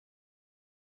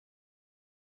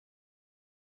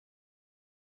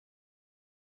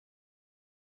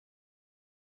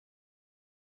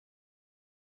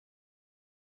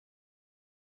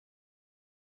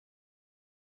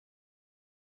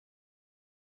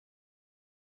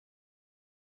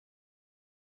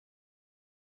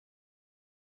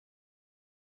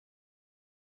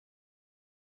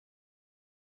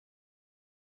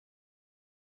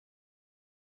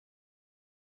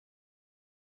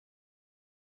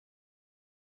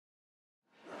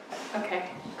Okay,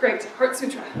 great. Heart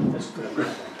Sutra.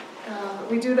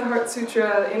 We do the Heart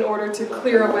Sutra in order to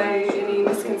clear away any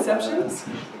misconceptions,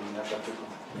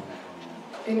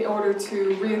 in order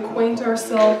to reacquaint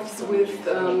ourselves with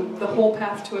the whole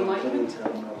path to enlightenment.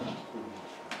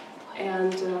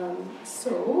 And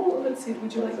so, let's see,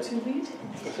 would you like to lead?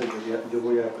 Yo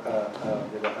voy a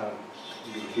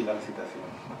dirigir la citación.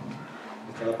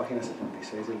 Está en la página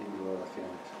 76 del libro de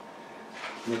oraciones.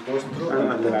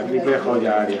 Ante la triple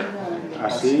joya aria.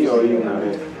 Así oí una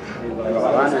vez. El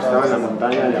Bhagavan estaba en la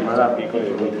montaña llamada Pico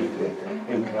de Buti,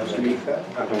 en Kashlija,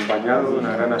 acompañado de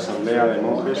una gran asamblea de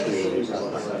monjes y budistas.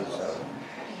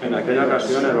 En aquella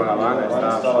ocasión el Bhagavan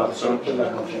estaba absorto en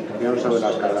la concentración sobre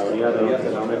las categorías de los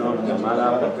fenómenos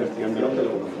llamada perfección del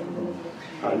mundo.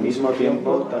 Al mismo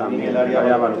tiempo, también el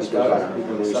área Balukitesvara,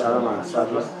 improvisada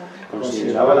Mahasattva,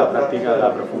 consideraba la práctica de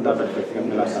la profunda perfección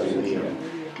de la sabiduría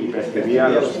y percibía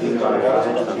los 5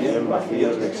 alejados también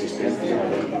vacíos de existencia.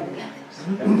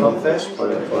 Entonces,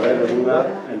 por el poder de Buda,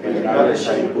 el venerable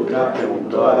Shariputra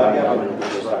preguntó a Arya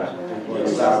Balukitesvara,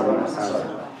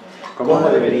 ¿cómo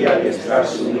debería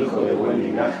adiestrarse un hijo de buen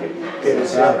linaje que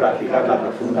desea practicar la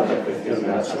profunda perfección de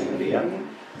la sabiduría?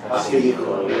 Así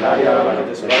dijo el Arya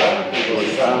Balukitesvara, y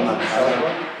Bodhisattva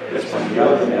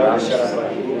respondió el venerable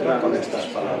Shariputra con estas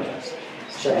palabras.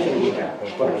 Shariputra,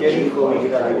 cualquier hijo o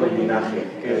hija de buen linaje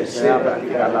que desea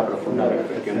practicar la profunda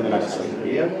perfección de la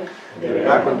sabiduría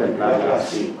deberá contemplarla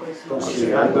así,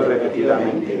 considerando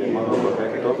repetidamente y de modo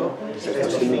correcto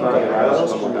estos 5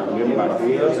 agregados como también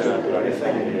partidos de naturaleza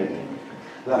inherente.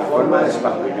 La forma es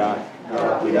vacuidad, la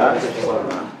vacuidad es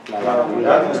forma, la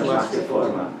vacuidad no es más que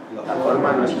forma, la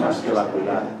forma no es más que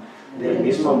vacuidad. Del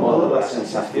mismo modo, la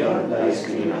sensación, la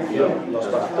discriminación, los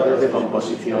factores de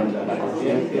composición, la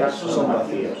conciencia son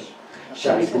vacíos.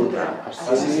 Shariputra,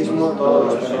 asimismo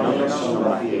todos los fenómenos son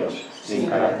vacíos, sin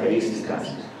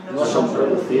características. No son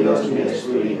producidos ni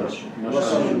destruidos, no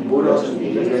son impuros ni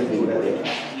libres de impurezas,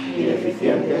 ni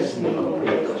deficientes ni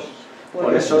completos.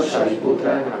 Por eso,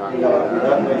 Shariputra, en la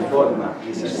vacuidad no hay forma,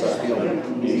 ni sensación,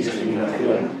 ni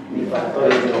discriminación, ni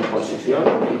factores de composición,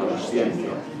 ni consciencia.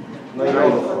 No hay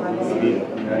ojo, ni oído,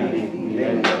 ni nariz, ni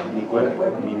lengua, ni cuerpo,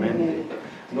 ni mente.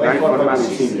 No hay forma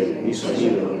visible, ni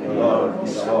sonido, ni olor, ni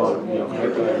sabor, ni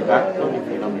objeto de tacto, ni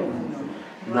fenómeno.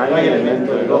 No hay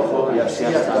elemento del ojo, y así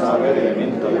hasta no haber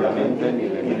elemento de la mente, ni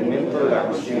elemento de la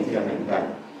conciencia mental.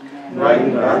 No hay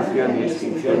ignorancia, ni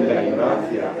extinción de la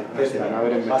ignorancia,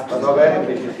 hasta no haber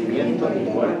envejecimiento ni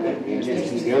muerte, ni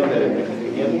extinción del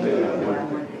envejecimiento y de la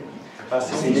muerte.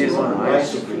 Asimismo, no hay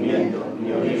sufrimiento,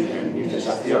 ni origen, ni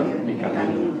cesación, ni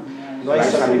camino. No hay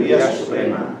sabiduría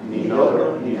suprema, ni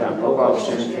logro, ni tampoco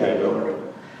ausencia de logro.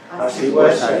 Así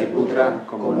pues, Shariputra,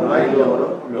 como no hay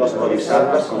logro, los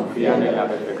bodhisattvas confían en la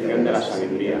perfección de la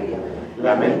sabiduría.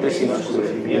 La mente sin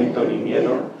oscurecimiento ni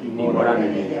miedo, ni moran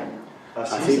en ella.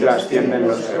 Así trascienden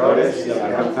los errores y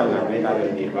alcanzan la meta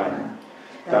del nirvana.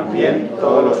 También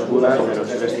todos los budas de los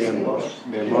 3 tiempos,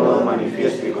 de modo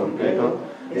manifiesto y completo,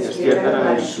 despiertan a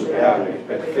la insuperable,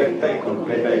 perfecta y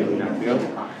completa iluminación,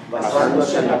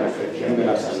 basándose en la perfección de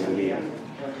la sabiduría.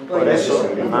 Por eso,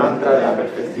 el mantra de la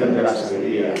perfección de la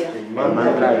sabiduría, el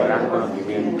mantra del gran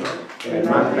conocimiento, el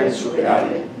mantra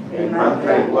insuperable, el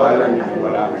mantra igual al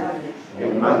inigualable,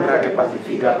 el mantra que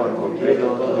pacifica por completo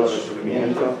todo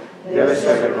sufrimiento, debe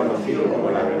ser reconocido como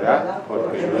la verdad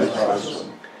porque no es falso.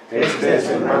 Este es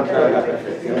el mantra de la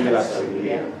perfección de la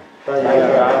sabiduría.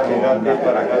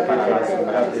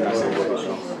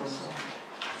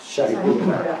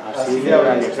 Shariputra, así debe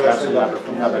adiestrarse la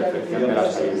profunda perfección de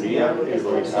la sabiduría el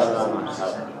Bodhisattva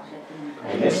Mahasattva.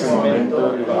 En ese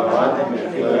momento, el Bhagavan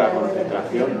emergió de la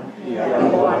concentración y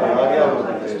habló a la Arya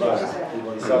Balukitesvara, el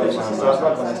Bodhisattva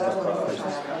Mahasattva, con estas palabras.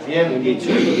 Bien dicho,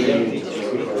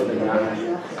 hijo de Yama.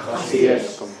 Así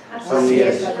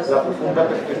es. La profunda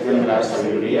perfección de la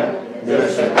sabiduría debe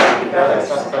ser practicada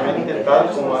exactamente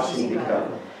tal como has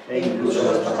indicado, e incluso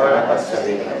los tathagatas se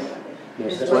alegran.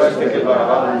 Después de que el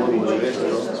Bhagavan hubo dicho esto,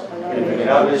 el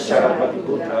venerable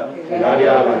Shariputra, el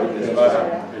Arya Balukitesvara,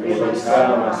 el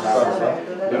Bodhisattva Mahasattva,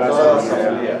 de toda la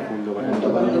asamblea,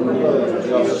 junto con el mundo de los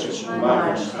dioses,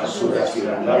 humanos, asuras y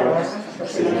gandharvas,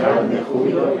 se llenaron de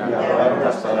júbilo y alabaron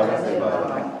las palabras del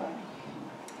Bhagavan.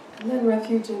 And then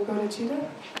refuge in bodhicitta.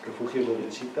 Refugio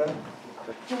bodhicitta.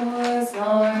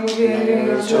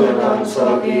 Sangye chonam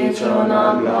sogi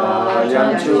chonam la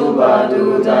janchu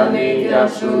badu dani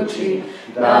yapsuchi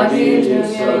dagi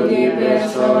junyogi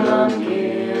personam gi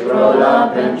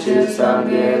rola penchu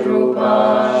sangye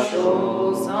rupa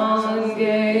sho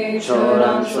sangye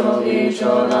chonam sogi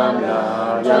chonam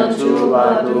la janchu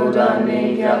badu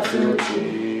dani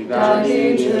yapsuchi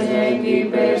dagi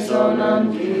junyogi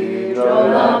personam gi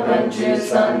Chola Panchi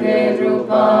Sangye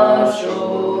Rupa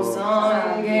Sho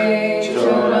Sangye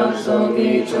Cholam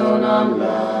Sogi Chonam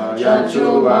La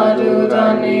Yachu Badu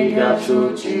Dani Yachu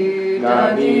Chi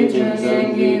Dagi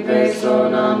Junzengi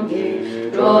Pesonam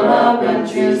Ki Chola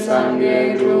Panchi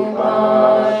Sangye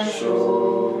Rupa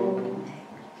Sho.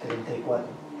 34.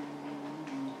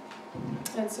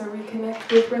 And so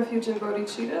reconnect with refuge and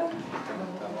bodhicitta.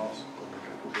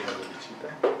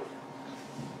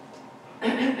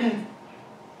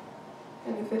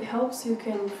 And if it helps, you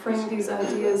can frame these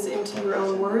ideas into your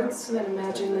own words and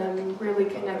imagine them really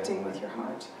connecting with your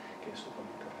heart.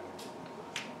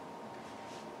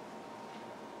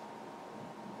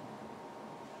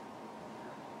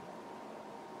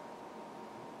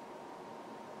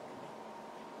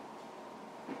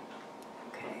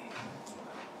 Okay.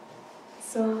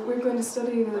 So we're going to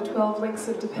study the 12 links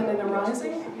of dependent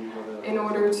arising in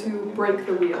order to break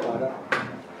the wheel.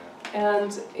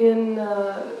 And in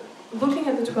looking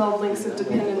at the 12 links of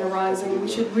dependent arising, we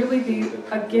should really be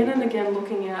again and again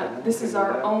looking at this is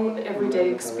our own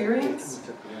everyday experience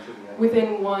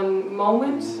within one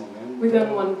moment,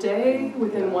 within one day,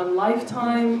 within one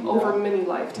lifetime, over many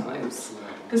lifetimes.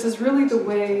 This is really the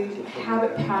way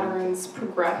habit patterns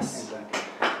progress.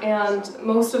 And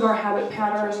most of our habit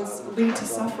patterns lead to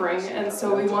suffering, and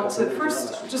so we want to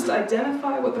first just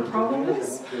identify what the problem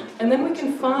is, and then we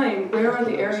can find where are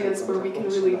the areas where we can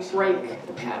really break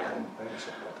the pattern.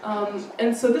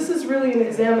 And so this is really an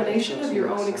examination of your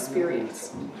own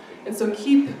experience. And so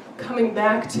keep coming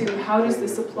back to how does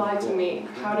this apply to me?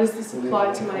 How does this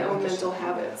apply to my own mental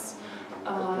habits?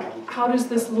 How does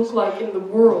this look like in the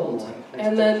world?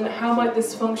 And then how might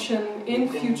this function in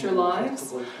future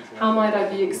lives? How might I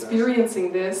be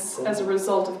experiencing this as a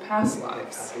result of past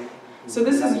lives? So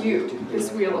this is you,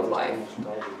 this wheel of life.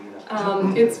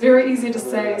 It's very easy to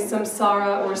say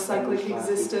samsara or cyclic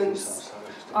existence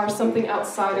are something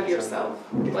outside of yourself.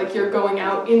 Like you're going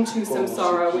out into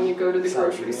samsara when you go to the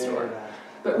grocery store.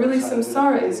 But really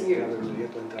samsara is you.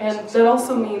 And that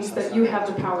also means that you have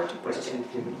the power to break it.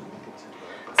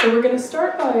 So we're going to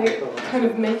start by kind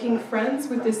of making friends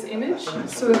with this image.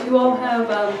 So if you all have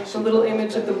the little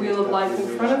image of the wheel of life in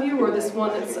front of you, or this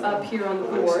one that's up here on the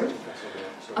board,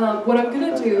 what I'm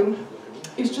going to do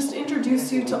is just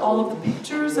introduce you to all of the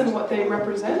pictures and what they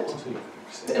represent.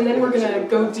 And then we're going to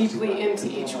go deeply into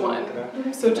each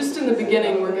one. So just in the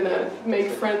beginning, we're going to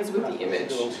make friends with the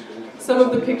image. Some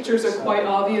of the pictures are quite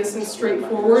obvious and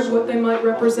straightforward what they might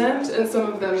represent, and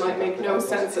some of them might make no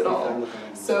sense at all.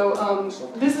 So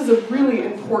this is a really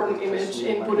important image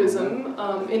in Buddhism,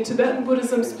 in Tibetan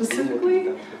Buddhism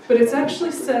specifically, but it's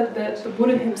actually said that the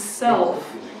Buddha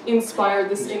himself inspired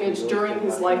this image during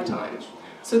his lifetime.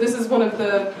 So this is one of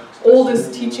the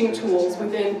oldest teaching tools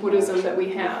within Buddhism that we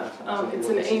have. It's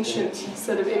an ancient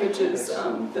set of images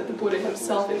that the Buddha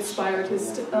himself inspired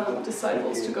his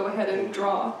disciples to go ahead and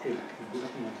draw.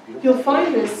 You'll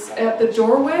find this at the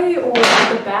doorway or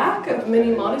at the back of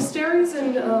many monasteries,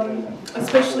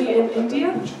 especially in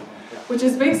India, which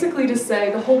is basically to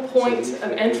say the whole point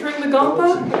of entering the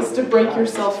Gampa is to break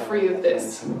yourself free of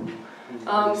this.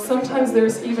 Sometimes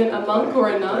there's even a monk or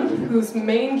a nun whose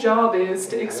main job is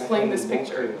to explain this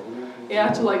picture,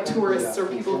 to like tourists or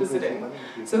people visiting.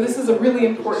 So this is a really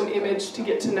important image to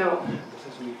get to know.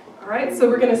 All right, so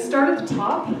we're going to start at the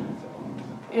top.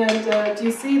 And do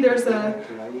you see there's a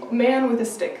man with a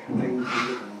stick?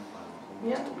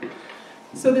 Yeah.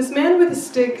 So this man with a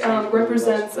stick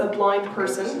represents a blind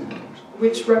person,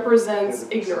 which represents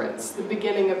ignorance, the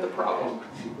beginning of the problem.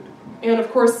 And of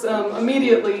course,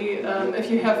 immediately, if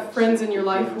you have friends in your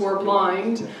life who are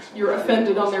blind, you're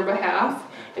offended on their behalf,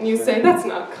 and you say, that's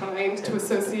not kind to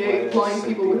associate blind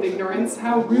people with ignorance,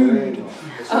 how rude.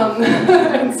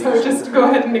 And so just go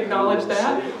ahead and acknowledge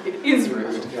that. It is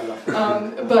rude.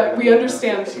 But we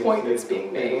understand the point that's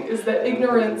being made, is that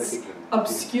ignorance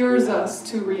obscures us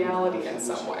to reality in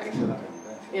some way.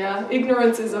 Yeah,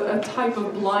 ignorance is a type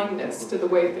of blindness to the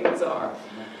way things are,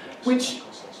 which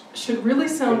should really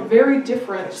sound very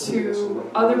different to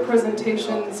other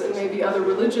presentations and maybe other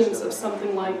religions of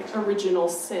something like original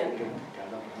sin.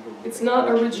 It's not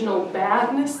original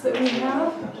badness that we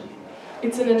have,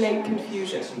 it's an innate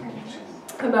confusion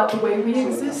about the way we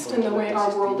exist and the way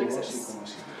our world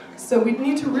exists. So we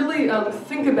need to really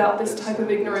think about this type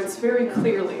of ignorance very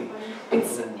clearly.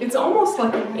 It's almost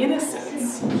like an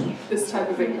innocence, this type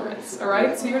of ignorance, all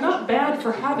right? So you're not bad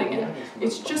for having it.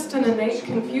 It's just an innate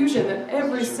confusion that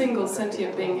every single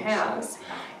sentient being has.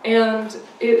 And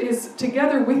it is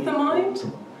together with the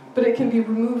mind, but it can be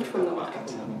removed from the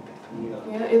mind.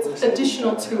 Yeah, it's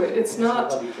additional to it. It's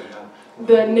not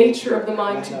the nature of the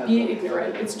mind to be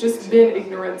ignorant. It's just been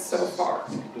ignorance so far.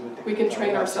 We can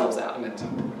train ourselves out of it.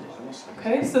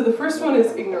 Okay, so the first one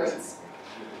is ignorance.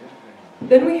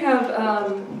 Then we have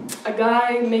a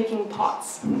guy making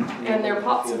pots, and they're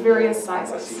pots of various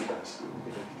sizes.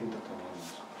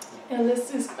 And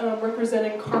this is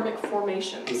representing karmic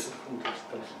formations,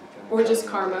 or just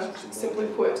karma, simply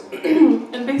put.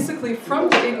 And basically, from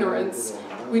the ignorance,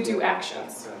 we do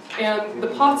actions. And the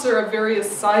pots are of various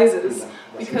sizes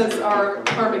because our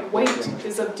karmic weight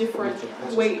is of different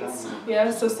weights.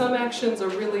 Yeah, so some actions are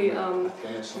really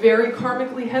very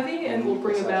karmically heavy and will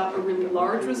bring about a really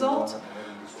large result.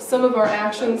 Some of our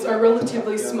actions are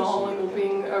relatively small and will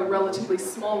bring a relatively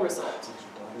small result.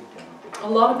 A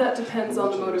lot of that depends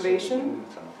on the motivation.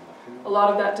 A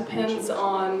lot of that depends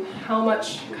on how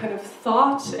much kind of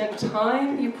thought and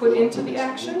time you put into the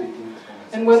action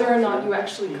and whether or not you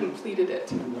actually completed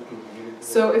it.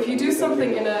 So if you do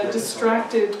something in a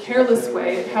distracted, careless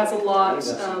way, it has a lot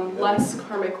less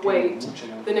karmic weight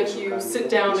than if you sit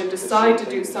down and decide to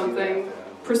do something,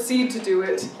 proceed to do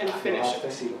it, and finish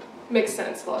it. Makes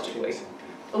sense logically.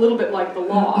 A little bit like the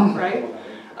law, right?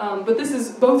 But this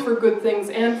is both for good things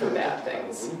and for bad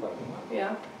things.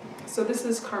 Yeah? So this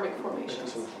is karmic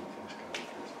formations.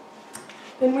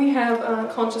 Then we have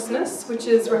consciousness, which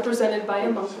is represented by a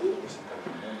monkey.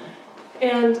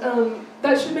 And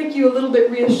that should make you a little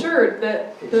bit reassured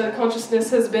that the consciousness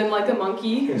has been like a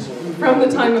monkey from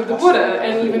the time of the Buddha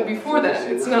and even before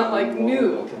that. It's not like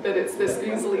new that it's this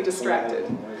easily distracted.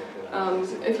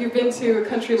 If you've been to a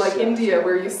country like India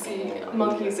where you see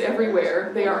monkeys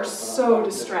everywhere, they are so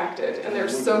distracted and they're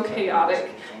so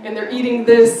chaotic. And they're eating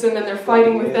this and then they're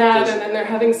fighting with that and then they're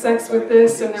having sex with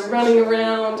this and they're running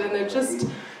around and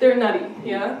they're nutty,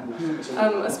 yeah?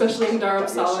 Especially in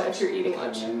Dharamsala if you're eating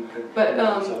lunch.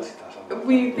 But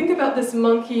we think about this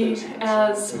monkey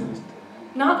as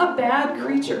not a bad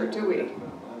creature, do we?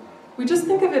 We just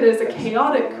think of it as a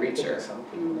chaotic creature,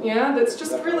 yeah? That's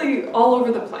just really all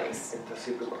over the place.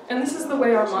 And this is the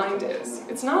way our mind is.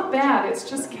 It's not bad, it's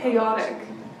just chaotic.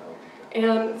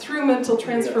 And through mental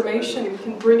transformation, we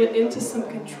can bring it into some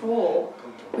control.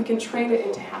 We can train it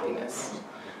into happiness.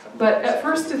 But at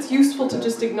first, it's useful to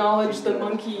just acknowledge the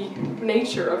monkey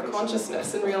nature of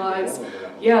consciousness and realize,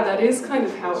 yeah, that is kind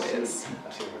of how it is.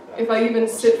 If I even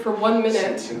sit for 1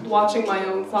 minute watching my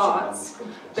own thoughts,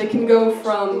 they can go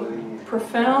from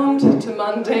profound to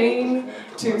mundane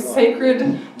to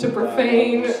sacred to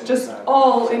profane, just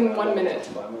all in 1 minute.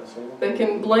 They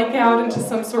can blank out into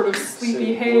some sort of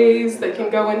sleepy haze, they can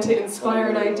go into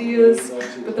inspired ideas,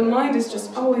 but the mind is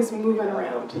just always moving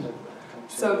around.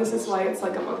 So this is why it's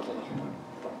like a monkey.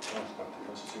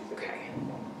 Okay.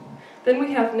 Then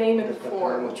we have name and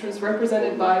form, which was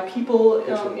represented by people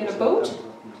in a boat.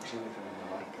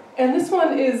 And this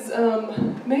one is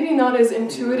maybe not as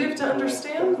intuitive to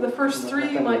understand. The first three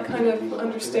you might kind of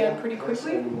understand pretty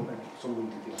quickly.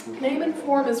 Name and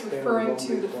form is referring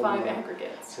to the 5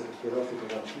 aggregates.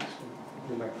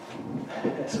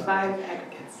 5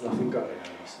 aggregates.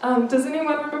 Does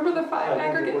anyone remember the 5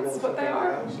 aggregates, what they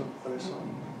are?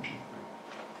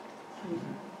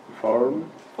 Form.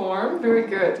 Form, very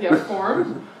good. Yeah,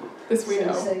 form. This we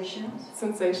know. Sensations.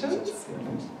 Sensations.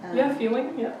 Yeah,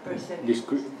 feeling, yeah.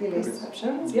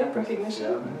 Perceptions, yeah,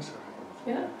 recognition.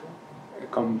 Yeah.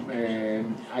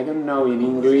 I don't know in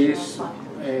English,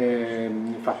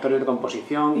 factores de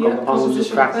composición, compound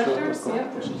factors,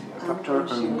 factor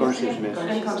and consciousness.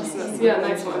 And consciousness, yeah,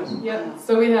 nice one. Yeah.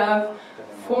 So we have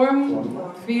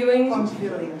form, feeling,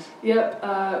 yep,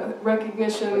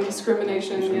 recognition,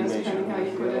 discrimination, yes, depending how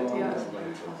you put it, yeah.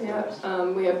 Yeah.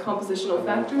 We have compositional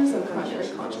factors and primary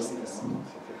consciousness.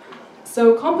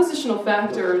 So compositional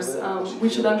factors, we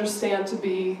should understand to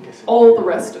be all the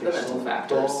rest of the mental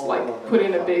factors, like put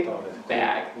in a big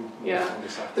bag, yeah.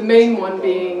 The main one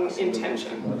being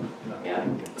intention, yeah.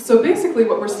 So basically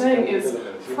what we're saying is,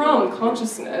 from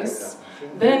consciousness,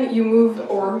 then you move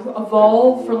or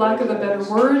evolve, for lack of a better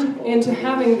word, into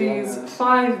having these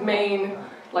 5 main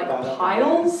like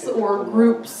piles or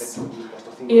groups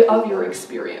of your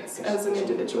experience as an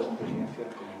individual.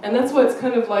 And that's why it's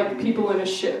kind of like people in a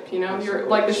ship, you know? You're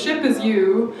like, the ship is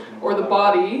you, or the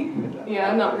body,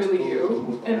 yeah, not really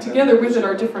you, and together with it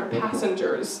are different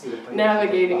passengers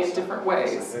navigating in different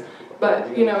ways.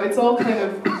 But, you know, it's all kind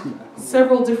of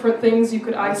several different things you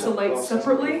could isolate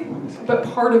separately, but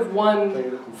part of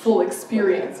one full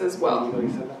experience as well.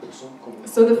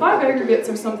 So the 5 aggregates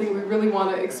are something we really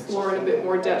want to explore in a bit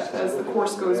more depth as the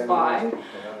course goes by.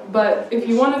 But if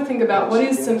you want to think about what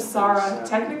is samsara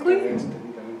technically,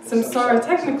 samsara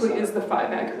technically is the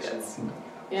 5 aggregates.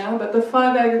 Yeah, but the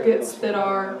 5 aggregates that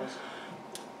are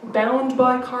bound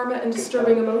by karma and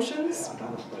disturbing emotions?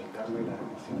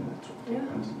 Yeah.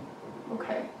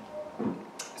 Okay.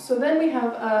 So then we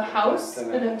have a house,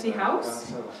 an empty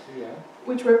house,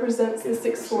 which represents the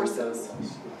 6 forces.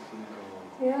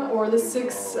 Yeah, or the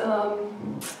 6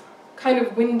 kind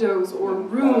of windows or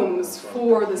rooms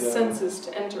for the senses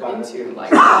to enter into,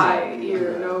 like eye,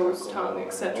 ear, nose, tongue,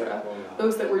 etc.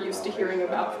 Those that we're used to hearing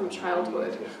about from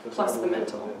childhood, plus the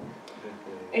mental.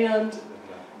 And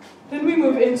then we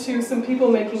move into some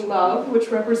people making love, which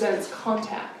represents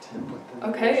contact.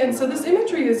 Okay, and so this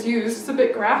imagery is used, it's a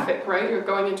bit graphic, right? You're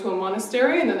going into a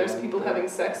monastery and then there's people having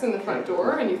sex in the front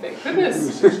door and you think,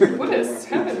 goodness, Buddhist,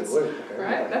 heavens,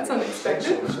 right? That's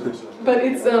unexpected. But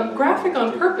it's graphic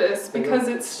on purpose because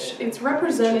it's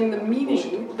representing the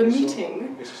meeting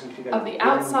of the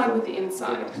outside with the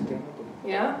inside.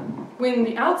 Yeah? When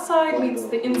the outside meets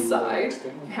the inside,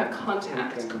 you have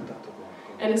contact.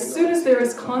 And as soon as there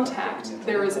is contact,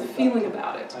 there is a feeling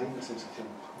about it.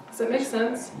 Does that make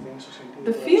sense?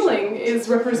 The feeling is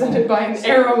represented by an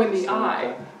arrow in the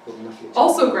eye.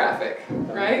 Also graphic,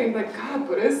 right? You're like, God,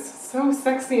 Buddhist, so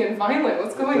sexy and violent.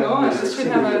 What's going on? This should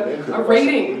have a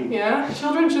rating, yeah?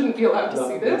 Children shouldn't be allowed to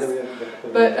see this.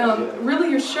 But really,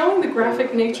 you're showing the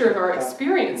graphic nature of our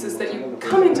experience is that you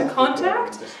come into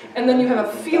contact, and then you have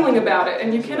a feeling about it,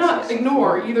 and you cannot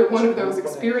ignore either one of those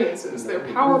experiences.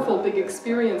 They're powerful, big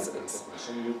experiences.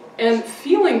 And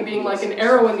feeling being like an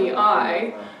arrow in the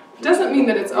eye doesn't mean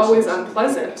that it's always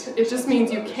unpleasant. It just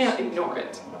means you can't ignore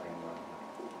it.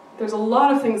 There's a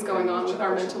lot of things going on with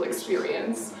our mental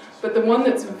experience, but the one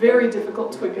that's very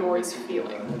difficult to ignore is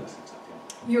feeling.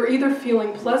 You're either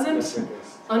feeling pleasant,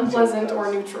 unpleasant,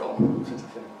 or neutral.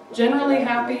 Generally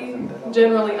happy,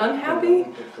 generally unhappy,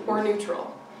 or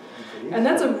neutral. And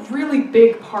that's a really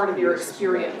big part of your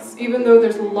experience, even though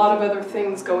there's a lot of other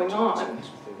things going on.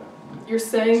 You're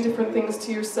saying different things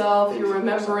to yourself, you're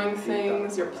remembering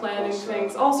things, you're planning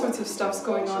things, all sorts of stuff's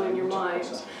going on in your mind.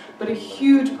 But a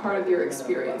huge part of your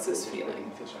experience is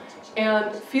feeling.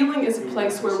 And feeling is a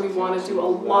place where we want to do a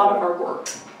lot of our work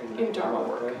in Dharma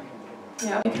work.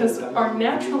 Yeah, because our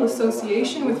natural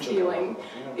association with feeling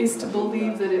is to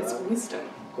believe that it's wisdom.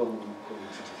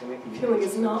 Feeling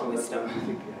is not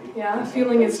wisdom. Yeah,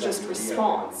 feeling is just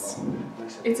response.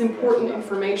 It's important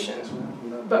information,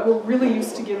 but we're really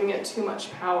used to giving it too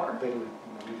much power.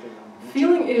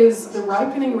 Feeling is the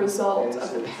ripening result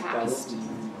of the past,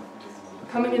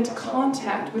 coming into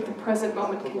contact with the present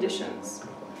moment conditions.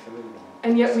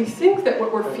 And yet we think that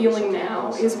what we're feeling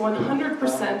now is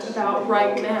 100% about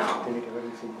right now.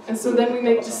 And so then we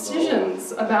make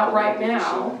decisions about right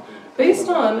now based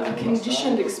on a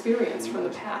conditioned experience from the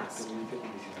past,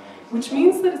 which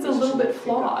means that it's a little bit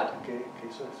flawed.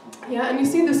 Yeah, and you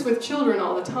see this with children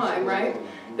all the time, right?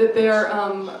 That they're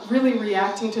really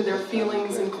reacting to their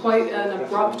feelings in quite an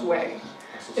abrupt way.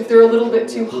 If they're a little bit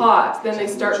too hot, then they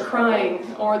start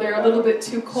crying, or they're a little bit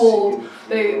too cold,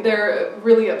 they're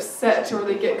really upset, or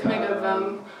they get kind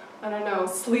of, I don't know,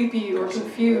 sleepy or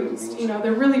confused. You know,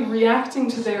 they're really reacting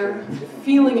to their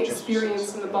feeling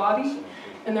experience in the body,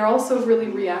 and they're also really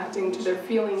reacting to their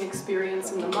feeling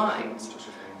experience in the mind.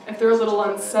 If they're a little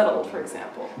unsettled, for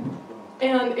example.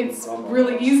 And it's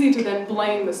really easy to then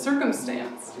blame the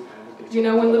circumstance. You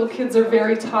know, when little kids are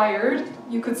very tired,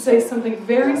 you could say something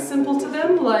very simple to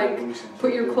them, like,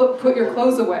 put your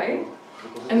clothes away,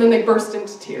 and then they burst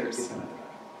into tears.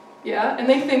 Yeah, and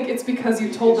they think it's because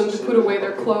you told them to put away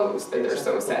their clothes that they're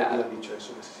so sad.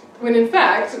 When in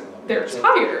fact, they're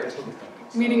tired,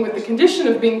 meeting with the condition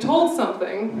of being told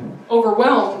something,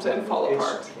 overwhelmed and fall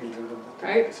apart.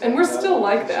 Right? And we're still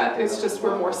like that, it's just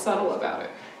we're more subtle about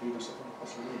it.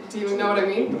 Do you know what I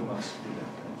mean?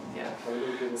 Yeah.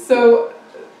 So,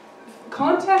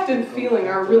 contact and feeling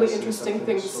are a really interesting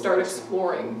thing to start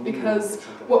exploring, because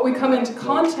what we come into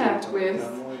contact with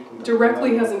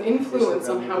directly has an influence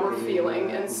on how we're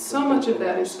feeling, and so much of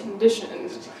that is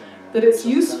conditioned that it's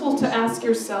useful to ask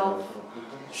yourself,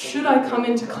 should I come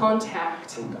into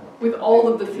contact with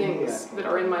all of the things that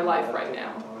are in my life right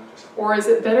now? Or is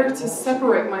it better to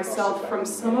separate myself from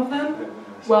some of them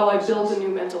while I build a new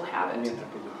mental habit?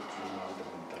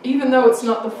 Even though it's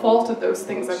not the fault of those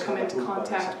things I come into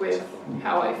contact with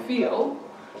how I feel,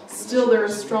 still there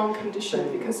is strong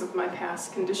condition because of my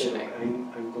past conditioning.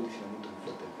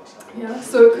 Yeah,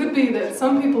 so it could be that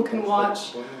some people can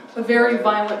watch a very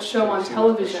violent show on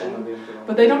television,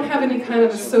 but they don't have any kind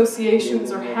of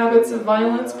associations or habits of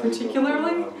violence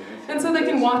particularly, and so they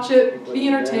can watch it, be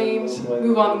entertained,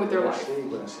 move on with their life.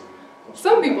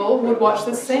 Some people would watch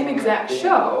the same exact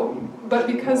show, but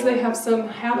because they have some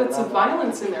habits of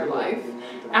violence in their life,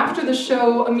 after the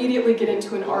show immediately get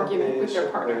into an argument with their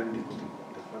partner.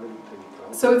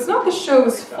 So it's not the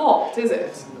show's fault, is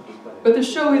it? But the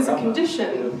show is a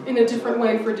condition in a different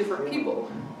way for different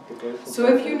people. So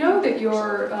if you know that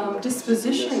your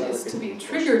disposition is to be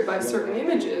triggered by certain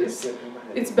images,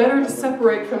 it's better to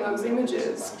separate from those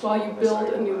images while you build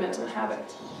a new mental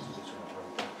habit.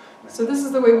 So this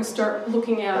is the way we start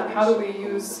looking at how do we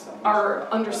use our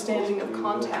understanding of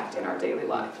contact in our daily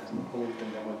life.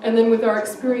 And then with our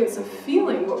experience of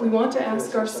feeling, what we want to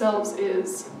ask ourselves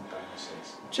is,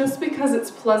 just because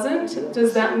it's pleasant,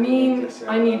 does that mean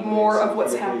I need more of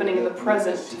what's happening in the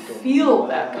present to feel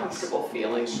that comfortable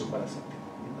feeling?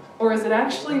 Or is it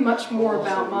actually much more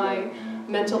about my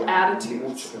mental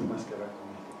attitudes?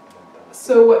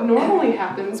 So what normally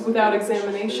happens without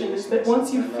examination is that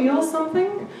once you feel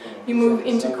something, you move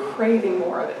into craving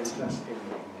more of it.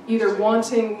 Either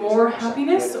wanting more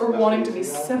happiness or wanting to be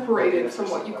separated from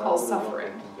what you call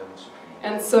suffering.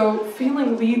 And so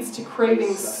feeling leads to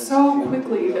craving so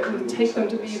quickly that we take them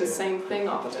to be the same thing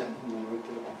often.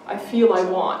 I feel I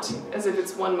want, as if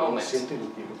it's one moment.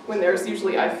 When there's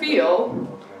usually I feel,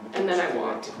 and then I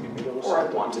want, or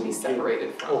I want to be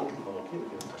separated from.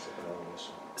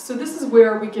 So this is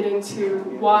where we get into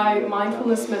why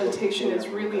mindfulness meditation is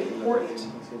really important.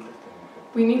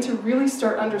 We need to really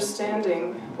start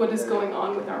understanding what is going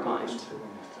on with our mind.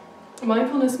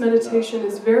 Mindfulness meditation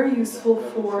is very useful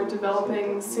for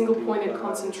developing single-pointed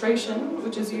concentration,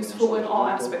 which is useful in all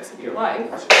aspects of your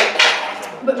life.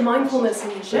 But mindfulness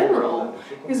in general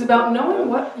is about knowing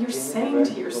what you're saying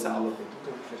to yourself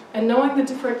and knowing the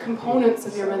different components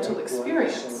of your mental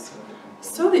experience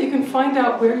so that you can find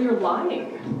out where you're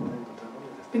lying.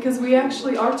 Because we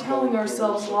actually are telling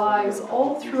ourselves lies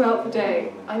all throughout the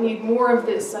day. I need more of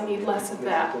this, I need less of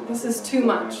that. This is too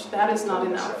much, that is not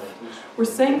enough. We're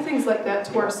saying things like that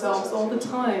to ourselves all the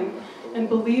time and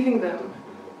believing them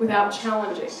without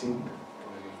challenging.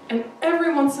 And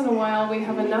every once in a while we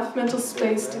have enough mental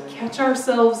space to catch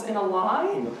ourselves in a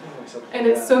lie, and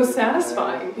it's so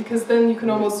satisfying because then you can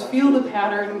almost feel the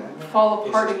pattern fall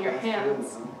apart in your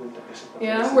hands.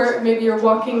 Yeah, where maybe you're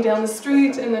walking down the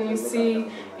street and then you see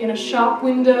in a shop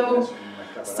window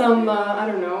some, I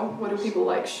don't know, what do people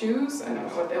like, shoes? I don't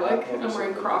know what they like. I'm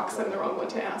wearing Crocs, I'm the wrong one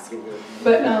to ask.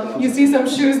 But you see some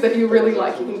shoes that you really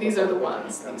like, you think these are the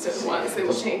ones, they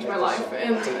will change my life.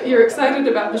 And you're excited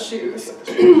about the shoes.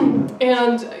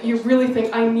 And you really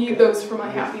think, I need those for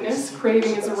my happiness,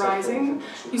 craving is arising.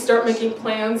 You start making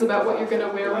plans about what you're going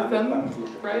to wear with them,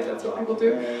 right? That's what people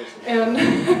do. And,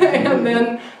 and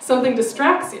then something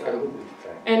distracts you,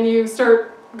 and you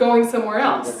start going somewhere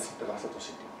else.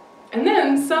 And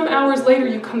then, some hours later,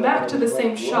 you come back to the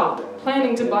same shop,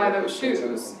 planning to buy those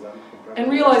shoes, and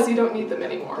realize you don't need them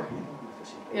anymore.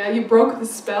 Yeah, you broke the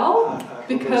spell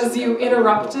because you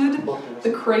interrupted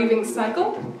the craving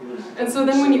cycle. And so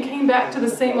then when you came back to the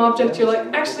same object, you're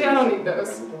like, actually, I don't need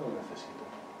those.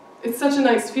 It's such a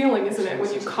nice feeling, isn't it,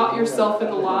 when you caught yourself in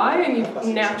the lie and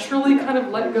you naturally kind of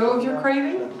let go of your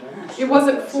craving? It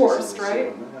wasn't forced,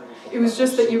 right? It was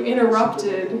just that you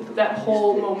interrupted that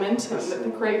whole momentum that the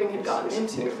craving had gotten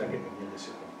into.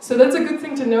 So that's a good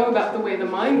thing to know about the way the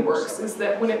mind works, is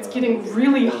that when it's getting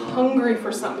really hungry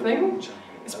for something,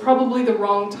 it's probably the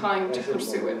wrong time to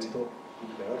pursue it.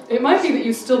 It might be that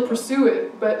you still pursue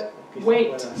it, but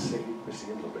wait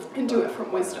and do it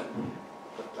from wisdom.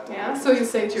 Yeah, so you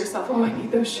say to yourself, oh, I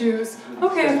need those shoes.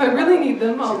 Okay, if I really need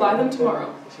them, I'll buy them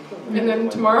tomorrow. And then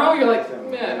tomorrow you're like,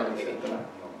 I don't really need them.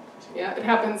 Yeah, it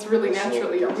happens really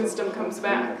naturally, your wisdom comes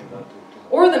back.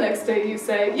 Or the next day you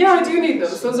say, yeah, I do need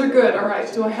those are good, all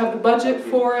right, do I have the budget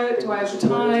for it, do I have the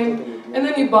time? And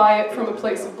then you buy it from a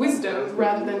place of wisdom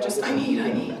rather than just, I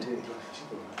need.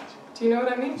 Do you know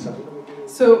what I mean?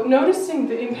 So noticing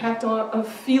the impact of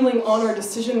feeling on our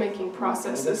decision-making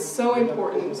process is so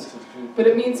important, but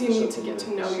it means you need to get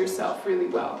to know yourself really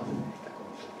well.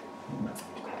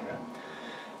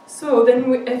 So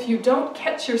then if you don't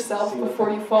catch yourself before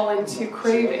you fall into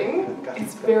craving,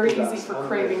 it's very easy for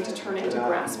craving to turn into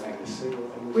grasping,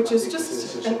 which is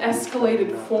just an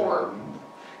escalated form.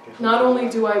 Not only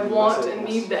do I want and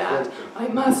need that, I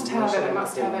must have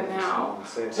it now.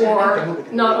 Or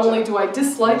not only do I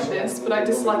dislike this, but I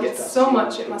dislike it so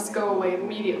much it must go away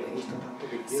immediately.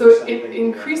 So it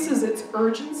increases its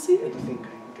urgency,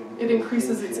 it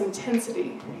increases its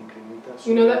intensity.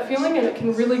 You know that feeling? And it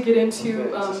can really get into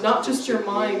not just your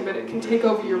mind, but it can take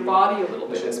over your body a little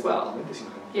bit as well.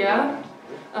 Yeah?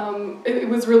 It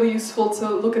was really useful to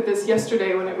look at this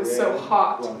yesterday when it was so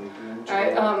hot.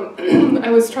 Right?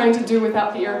 I was trying to do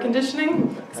without the air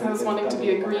conditioning, because I was wanting to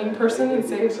be a green person and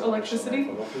save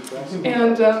electricity.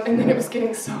 And then it was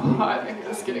getting so hot, and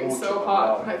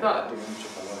I thought,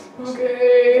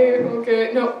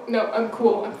 Okay, no, I'm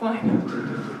cool, I'm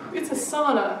fine. It's a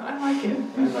sauna, I like it.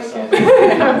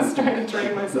 I was trying to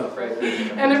train myself, right?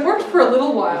 And it worked for a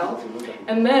little while,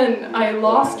 and then I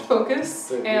lost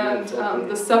focus, and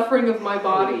the suffering of my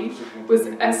body was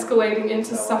escalating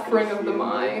into suffering of the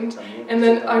mind, and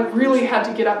then I really had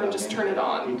to get up and just turn it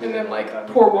on, and then like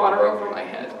pour water over my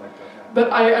head.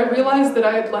 But I realized that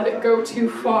I had let it go too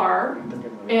far,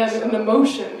 and an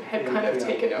emotion had kind of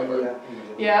taken over.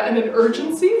 Yeah, and an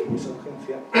urgency.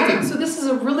 So this is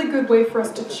a really good way for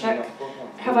us to check,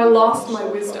 have I lost my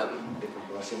wisdom?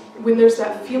 When there's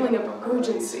that feeling of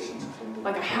urgency,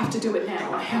 like I have to do it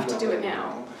now, I have to do it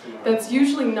now. That's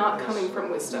usually not coming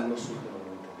from wisdom.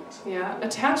 Yeah,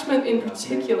 attachment in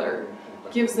particular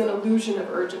gives an illusion of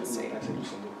urgency.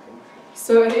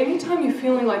 So at any time you're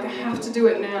feeling like I have to do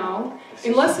it now,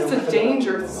 unless it's a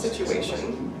danger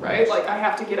situation, right? Like I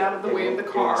have to get out of the way of the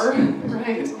car,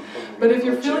 right? But if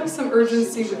you're feeling some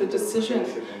urgency with a decision,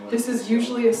 this is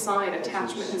usually a sign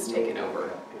attachment has taken over.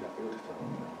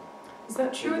 Is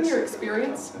that true in your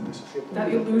experience?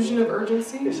 That illusion of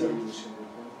urgency?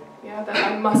 Yeah, that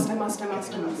I must.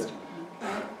 Right?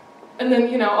 And then,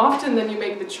 you know, often then you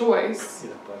make the choice,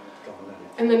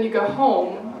 and then you go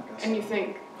home, and you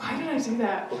think, why did I do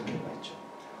that?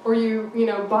 Or you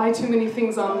know, buy too many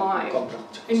things online,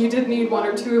 and you did need 1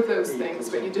 or 2 of those things,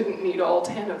 but you didn't need all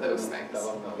 10 of those things.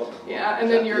 Yeah, and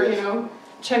then you're, you know,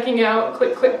 checking out,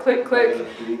 click, click, click,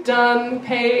 click, done,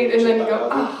 paid, and then you go,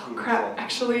 oh, crap,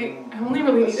 actually, I only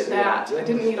really needed that. I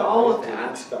didn't need all of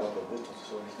that.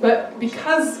 But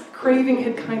because craving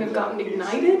had kind of gotten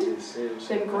ignited,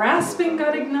 then grasping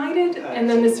got ignited, and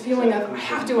then this feeling of, I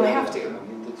have to.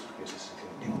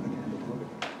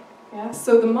 Yeah,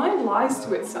 so the mind lies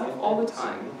to itself all the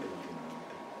time.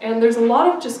 And there's a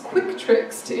lot of just quick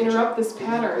tricks to interrupt this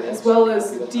pattern, as well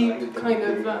as deep kind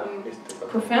of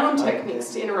profound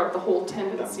techniques to interrupt the whole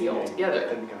tendency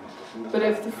altogether. But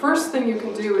if the first thing you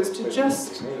can do is to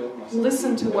just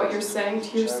listen to what you're saying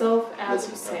to yourself as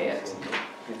you say it.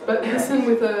 But listen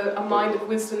with a mind of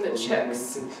wisdom that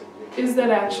checks, is that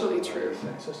actually true?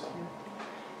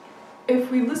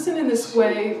 If we listen in this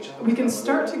way, we can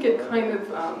start to get kind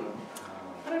of,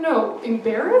 I don't know,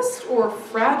 embarrassed or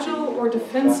fragile or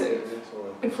defensive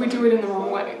if we do it in the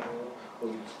wrong way.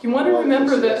 You want to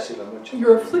remember that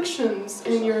your afflictions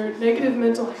and your negative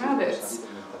mental habits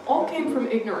all came from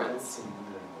ignorance.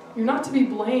 You're not to be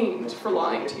blamed for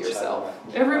lying to yourself.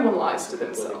 Everyone lies to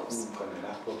themselves.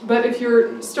 But if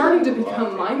you're starting to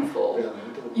become mindful,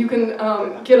 you can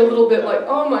get a little bit like,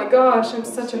 oh my gosh, I'm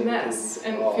such a mess,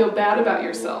 and feel bad about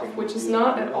yourself, which is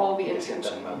not at all the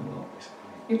intention.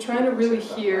 You're trying to really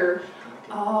hear,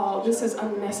 oh, this is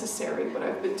unnecessary what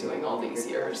I've been doing all these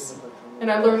years. And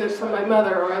I learned it from my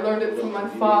mother, or I learned it from my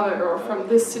father, or from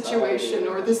this situation,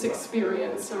 or this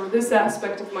experience, or this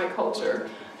aspect of my culture.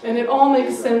 And it all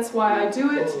makes sense why I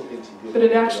do it, but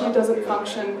it actually doesn't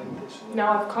function.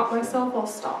 Now I've caught myself, I'll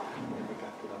stop.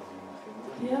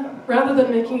 Yeah, rather than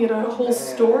making it a whole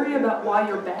story about why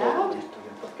you're bad,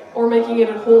 or making it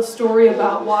a whole story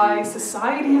about why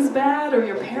society is bad, or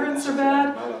your parents are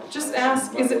bad, just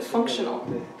ask, is it functional?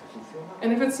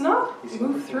 And if it's not,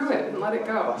 move through it and let it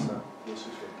go.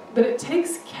 But it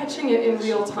takes catching it in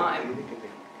real time.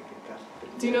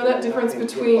 Do you know that difference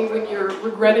between when you're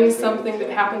regretting something that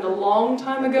happened a long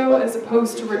time ago as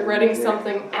opposed to regretting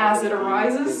something as it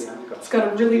arises? It's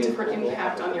got a really different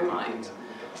impact on your mind.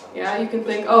 Yeah, you can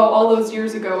think, oh, all those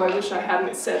years ago I wish I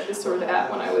hadn't said this or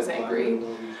that when I was angry.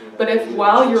 But if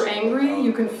while you're angry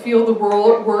you can feel the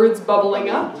words bubbling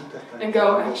up and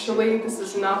go, actually, this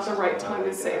is not the right time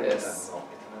to say this,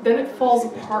 then it falls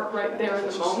apart right there in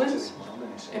the moment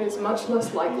and is much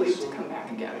less likely to come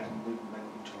back again.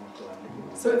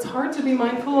 So it's hard to be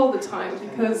mindful all the time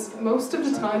because most of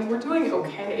the time we're doing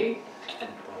okay.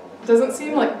 It doesn't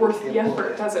seem like worth the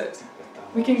effort, does it?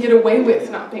 We can get away with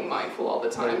not being mindful all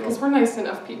the time because we're nice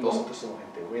enough people.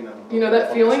 You know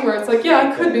that feeling where it's like,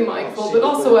 yeah, I could be mindful, but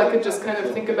also I could just kind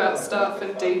of think about stuff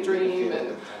and daydream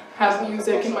and have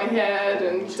music in my head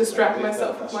and distract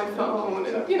myself with my phone,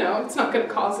 and you know, it's not going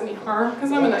to cause any harm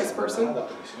because I'm a nice person.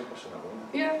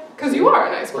 Yeah, because you are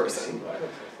a nice person.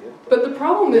 But the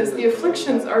problem is the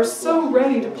afflictions are so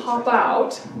ready to pop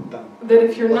out that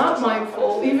if you're not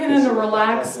mindful, even in a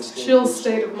relaxed, chill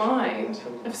state of mind,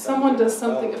 if someone does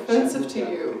something offensive to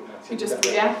you, you just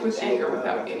react with anger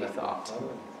without any thought.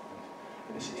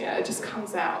 Yeah, it just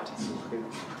comes out.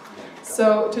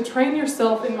 So to train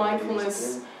yourself in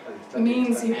mindfulness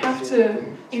means you have to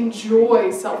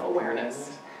enjoy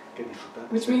self-awareness,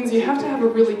 which means you have to have a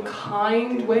really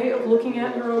kind way of looking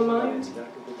at your own mind.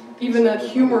 even a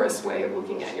humorous way of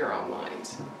looking at your own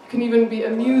mind. You can even be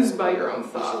amused by your own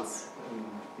thoughts.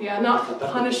 Yeah, not a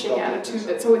punishing attitude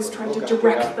that's always trying to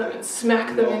direct them and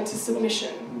smack them into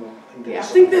submission. Yeah,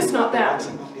 think this, not that.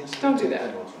 Don't do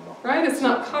that. Right? It's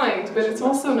not kind, but it's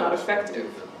also not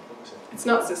effective. It's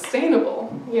not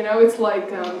sustainable. You know, it's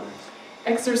like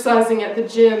exercising at the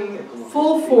gym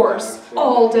full force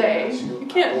all day. You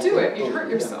can't do it. You'd hurt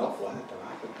yourself.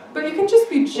 But you can just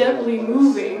be gently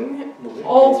moving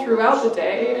all throughout the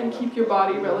day and keep your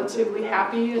body relatively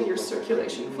happy and your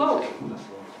circulation flowing.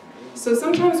 So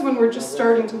sometimes when we're just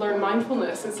starting to learn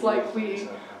mindfulness, it's like we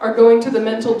are going to the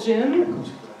mental gym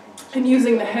and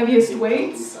using the heaviest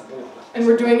weights, and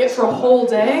we're doing it for a whole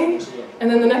day, and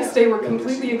then the next day we're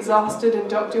completely exhausted and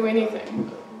don't do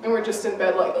anything. And we're just in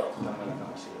bed like,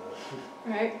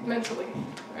 right? Mentally,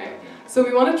 right? So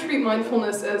we want to treat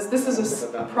mindfulness as this is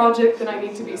a project that I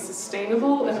need to be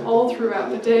sustainable and all throughout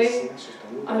the day.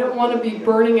 I don't want to be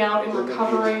burning out and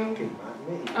recovering.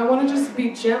 I want to just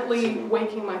be gently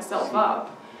waking myself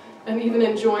up and even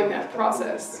enjoying that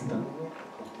process.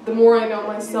 The more I know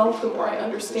myself, the more I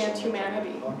understand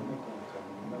humanity.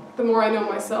 The more I know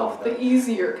myself, the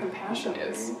easier compassion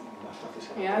is.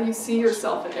 Yeah, you see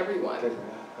yourself in everyone.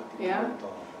 Yeah?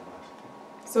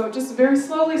 So just very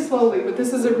slowly, but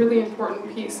this is a really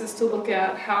important piece, is to look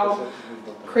at how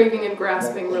craving and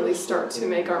grasping really start to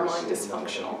make our mind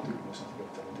dysfunctional.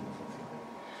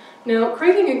 Now,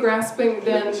 craving and grasping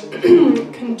then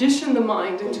condition the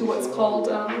mind into what's called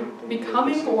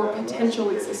becoming or potential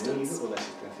existence.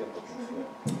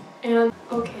 And,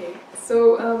 okay,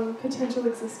 so potential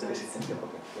existence.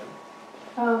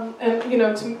 And, you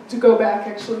know, to go back,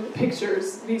 actually, the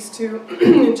pictures, these two,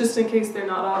 just in case they're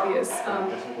not obvious,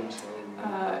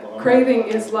 craving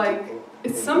is like,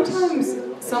 it's sometimes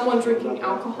someone drinking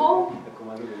alcohol,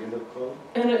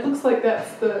 and it looks like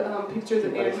that's the picture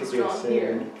that Andy's drawn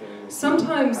here.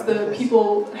 Sometimes the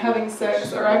people having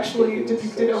sex are actually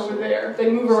depicted over there.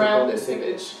 They move around this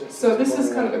image. So this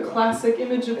is kind of a classic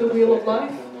image of the Wheel of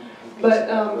Life. But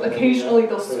occasionally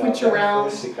they'll switch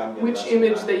around which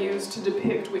image they use to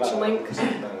depict which link.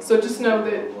 So just know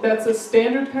that that's a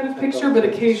standard kind of picture, but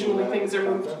occasionally things are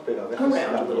moved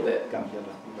around a little bit.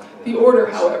 The order,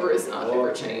 however, is not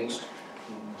ever changed.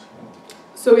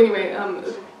 So anyway,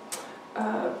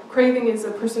 craving is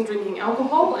a person drinking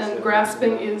alcohol, and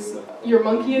grasping is your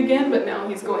monkey again, but now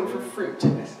he's going for fruit.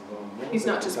 He's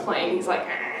not just playing, he's like,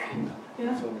 ah.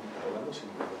 Yeah?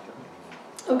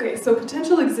 Okay, so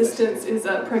potential existence is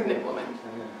a pregnant woman.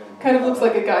 Kind of looks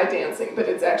like a guy dancing, but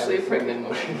it's actually a pregnant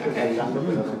woman, okay?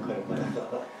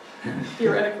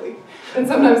 Theoretically. And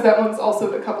sometimes that one's also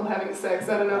the couple having sex.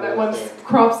 I don't know, that one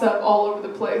crops up all over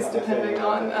the place depending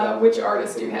on which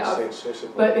artist you have.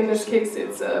 But in this case,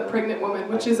 it's a pregnant woman,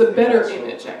 which is a better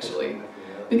image, actually.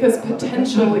 Because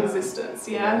potential existence,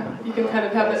 yeah? You can kind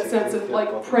of have that sense of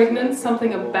like pregnant,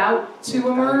 something about to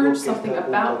emerge, something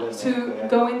about to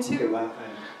go into.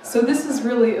 So this is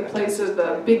really a place of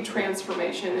big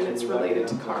transformation, and it's related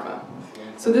to karma.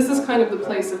 So this is kind of the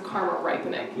place of karma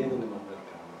ripening.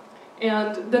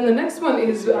 And then the next one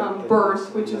is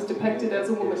birth, which is depicted as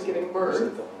a woman giving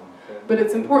birth. But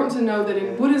it's important to know that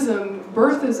in Buddhism,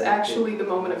 birth is actually the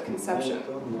moment of conception.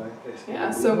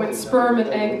 Yeah, so when sperm and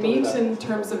egg meet in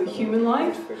terms of a human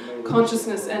life,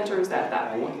 consciousness enters at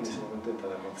that point.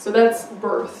 So that's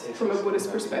birth from a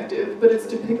Buddhist perspective, but it's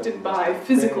depicted by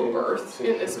physical birth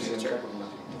in this picture.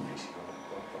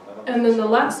 And then the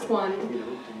last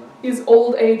one is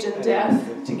old age and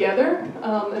death together.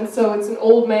 And so it's an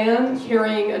old man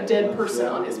carrying a dead person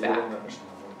on his back.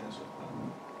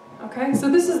 Okay, so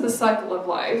this is the cycle of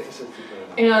life.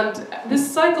 And this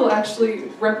cycle actually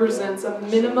represents a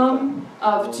minimum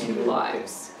of 2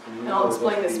 lives. And I'll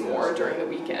explain this more during the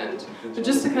weekend. But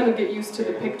just to kind of get used to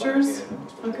the pictures,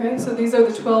 okay, so these are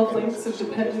the 12 links of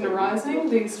dependent arising,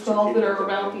 these 12 that are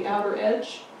around the outer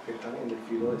edge.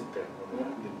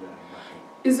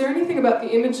 Is there anything about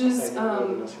the images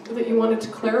that you wanted to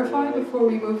clarify before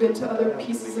we move into other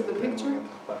pieces of the picture?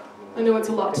 I know it's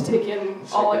a lot to take in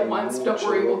all at once. Don't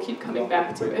worry, we'll keep coming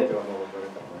back to it.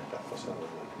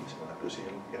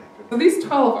 So these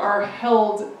 12 are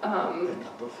held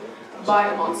by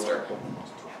a monster.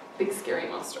 Big scary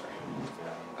monster.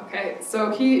 Okay,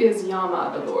 so he is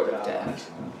Yama, the Lord of Death,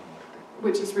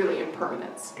 which is really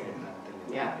impermanence.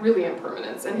 Yeah, really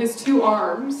impermanence. And his 2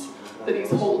 arms that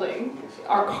he's holding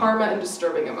are karma and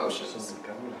disturbing emotions.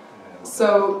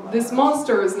 So this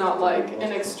monster is not like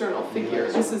an external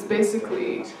figure. This is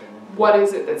basically what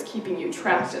is it that's keeping you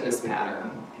trapped in this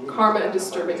pattern. Karma and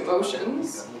disturbing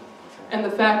emotions. And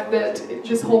the fact that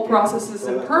this whole process is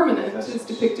impermanent is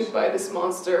depicted by this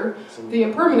monster. The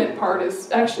impermanent part is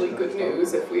actually good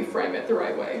news if we frame it the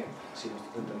right way.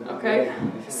 Okay,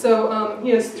 so he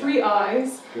has 3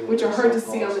 eyes, which are hard to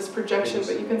see on this projection,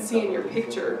 but you can see in your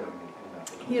picture.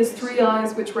 He has 3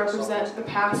 eyes which represent the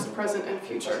past, present, and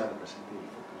future.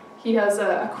 He has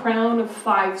a crown of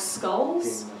 5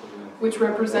 skulls, which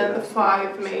represent the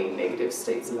 5 main negative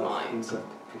states of mind.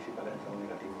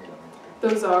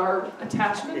 Those are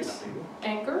attachment,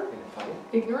 anger,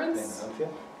 ignorance,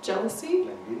 jealousy,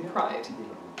 pride,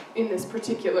 in this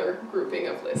particular grouping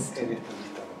of list.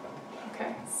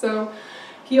 Okay, so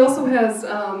he also has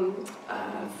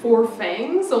 4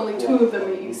 fangs, only 2 of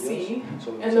them that you see,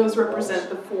 and those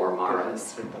represent the 4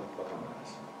 maras.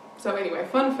 So anyway,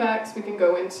 fun facts, we can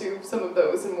go into some of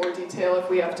those in more detail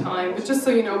if we have time, but just so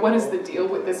you know, what is the deal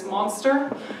with this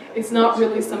monster? It's not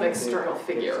really some external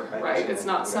figure, right? It's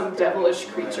not some devilish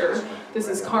creature. This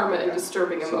is karma and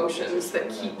disturbing emotions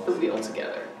that keep the wheel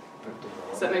together.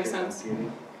 Does that make sense?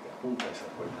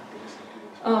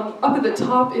 Up at the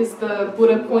top is the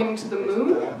Buddha pointing to the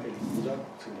moon.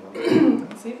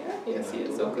 See there? Yeah, see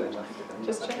it, so good.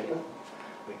 Just checking.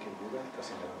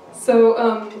 So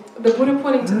the Buddha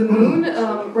pointing to the moon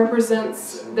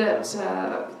represents that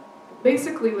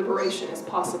basically liberation is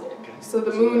possible. So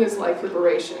the moon is like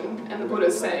liberation, and the Buddha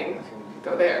is saying,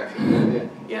 go there.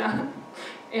 Yeah.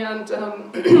 And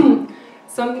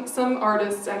some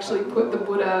artists actually put the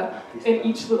Buddha in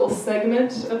each little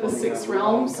segment of the 6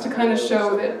 realms to kind of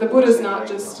show that the Buddha's not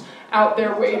just out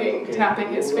there waiting,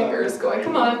 tapping his fingers, going,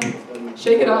 come on,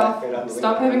 shake it off,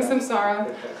 stop having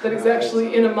samsara, that is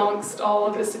actually in amongst all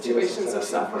of the situations of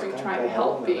suffering, trying to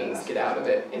help beings get out of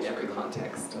it in every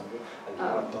context.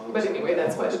 But anyway,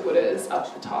 that's why the Buddha is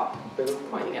up the top,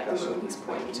 pointing at the moon. He's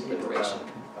pointing to liberation.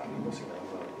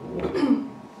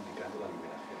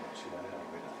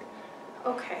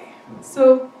 Okay,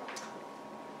 so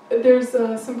there's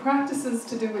some practices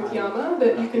to do with Yama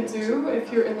that you can do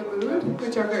if you're in the mood,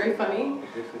 which are very funny,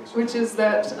 which is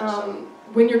that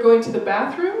when you're going to the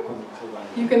bathroom,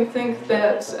 you can think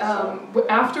that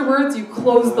afterwards you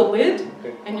close the lid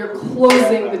and you're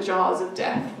closing the jaws of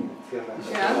death.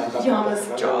 Yeah, Yama's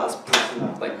jaws,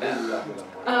 like that.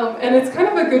 And it's kind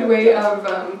of a good way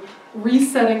of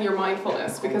resetting your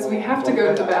mindfulness, because we have to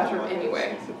go to the bathroom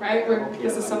anyway, right?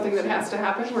 This is something that has to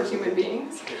happen, we're human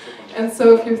beings. And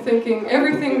so if you're thinking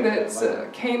everything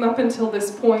that came up until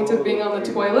this point of being on the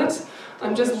toilet,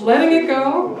 I'm just letting it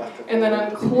go, and then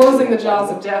I'm closing the jaws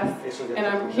of death, and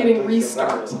I'm hitting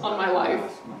restart on my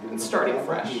life and starting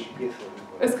fresh.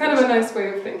 It's kind of a nice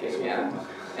way of thinking, yeah.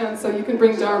 And so you can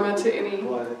bring Dharma to any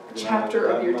chapter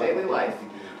of your daily life.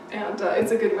 And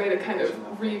it's a good way to kind of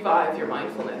revive your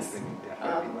mindfulness.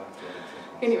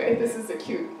 Anyway, this is a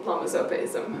cute Lama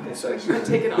Zopaism, so you can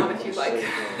take it on if you'd like.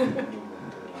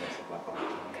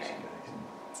 Okay.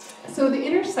 So the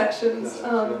intersections,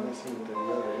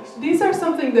 these are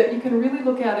something that you can really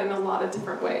look at in a lot of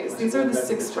different ways. These are the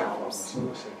 6 realms,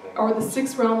 or the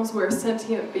 6 realms where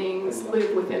sentient beings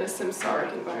live within a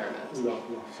samsaric environment.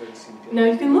 Now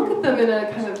you can look at them in a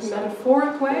kind of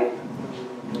metaphoric way,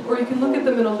 or you can look at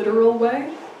them in a literal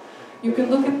way. You can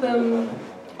look at them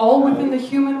all within the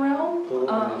human realm.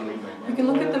 You can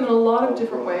look at them in a lot of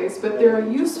different ways, but they're a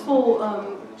useful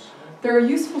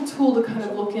tool to kind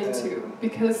of look into,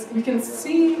 because we can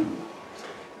see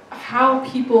how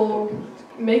people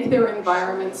make their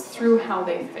environments through how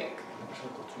they think.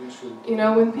 You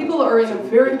know, when people are in a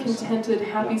very contented,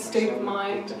 happy state of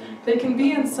mind, they can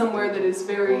be in somewhere that is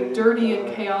very dirty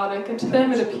and chaotic, and to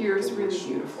them it appears really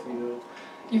beautiful.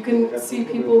 You can see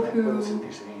people who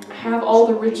have all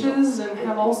the riches and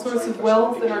have all sorts of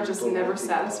wealth and are just never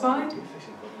satisfied.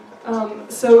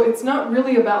 So it's not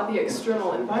really about the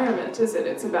external environment, is it?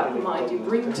 It's about the mind you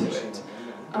bring to it.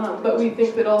 But we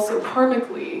think that also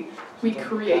karmically, we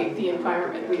create the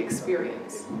environment we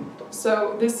experience.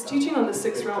 So this teaching on the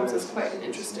 6 realms is quite an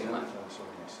interesting one.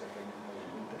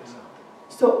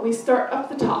 So we start up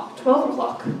the top, 12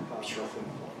 o'clock.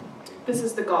 This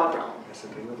is the God realm.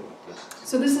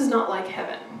 So this is not like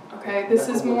heaven, okay? This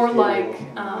is more like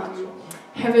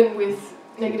heaven with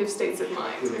negative states of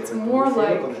mind. It's more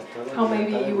like how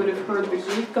maybe you would have heard the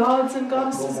Greek gods and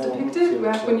goddesses depicted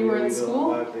back when you were in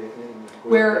school,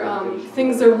 where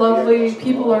things are lovely,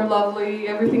 people are lovely,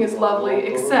 everything is lovely,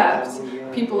 except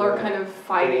people are kind of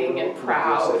fighting and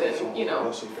proud and, you know,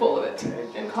 full of it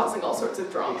and causing all sorts of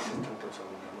drama.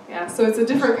 Yeah, so it's a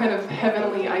different kind of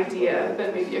heavenly idea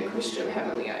than maybe a Christian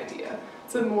heavenly idea.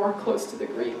 It's a more close to the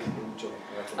Greek.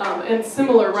 And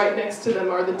similar, right next to them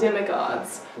are the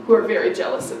demigods, who are very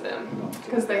jealous of them,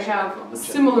 because they have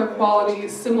similar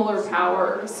qualities, similar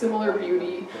power, similar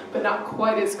beauty, but not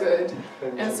quite as good,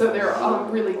 and so they're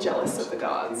really jealous of the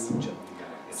gods.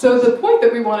 So the point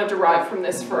that we want to derive from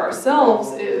this for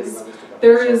ourselves is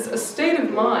there is a state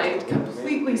of mind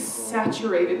completely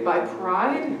saturated by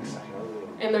pride,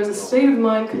 and there's a state of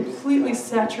mind completely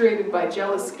saturated by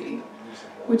jealousy,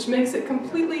 which makes it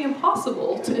completely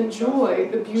impossible to enjoy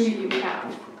the beauty you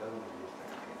have.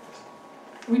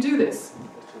 We do this.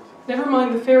 Never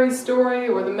mind the fairy story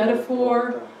or the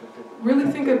metaphor.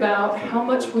 Really think about how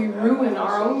much we ruin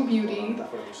our own beauty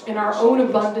and our own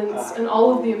abundance and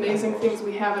all of the amazing things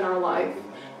we have in our life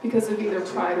because of either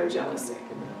pride or jealousy.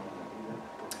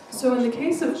 So in the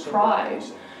case of pride,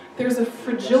 there's a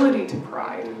fragility to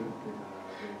pride.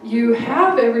 You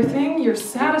have everything, you're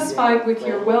satisfied with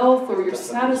your wealth, or you're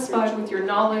satisfied with your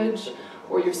knowledge,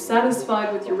 or you're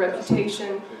satisfied with your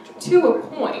reputation, to a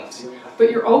point, but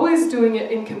you're always doing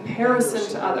it in comparison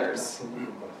to others.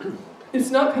 It's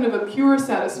not kind of a pure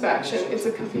satisfaction, it's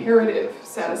a comparative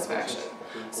satisfaction.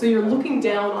 So you're looking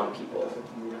down on people.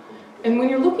 And when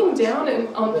you're looking down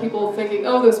on people thinking,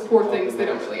 oh, those poor things, they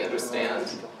don't really understand.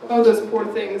 Oh, those poor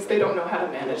things, they don't know how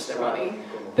to manage their money.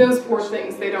 Those poor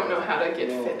things, they don't know how to get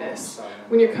fitness.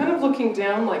 When you're kind of looking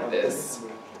down like this,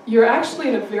 you're actually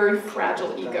in a very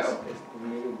fragile ego.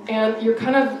 And you're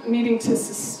kind of needing to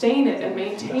sustain it and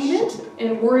maintain it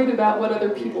and worried about what other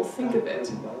people think of it.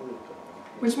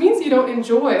 Which means you don't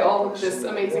enjoy all of this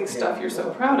amazing stuff you're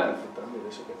so proud of.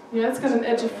 Yeah, it's got an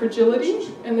edge of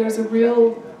fragility, and there's a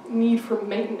real need for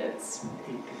maintenance.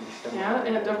 Yeah,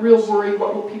 and a real worry,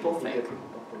 what will people think?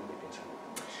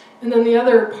 And then the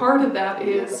other part of that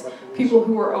is people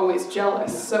who are always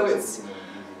jealous. So it's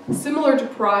similar to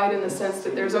pride in the sense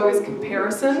that there's always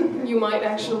comparison. You might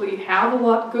actually have a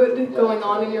lot good going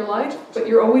on in your life, but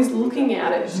you're always looking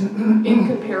at it in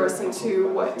comparison to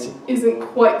what isn't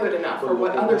quite good enough or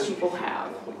what other people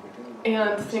have.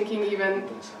 And thinking even,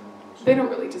 they don't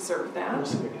really deserve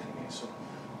that.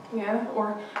 Yeah,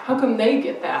 or how come they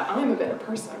get that? I'm a better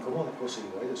person.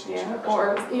 Yeah,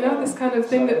 or, you know, this kind of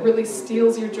thing that really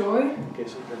steals your joy.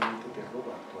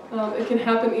 It can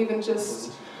happen even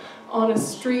just on a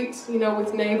street, you know,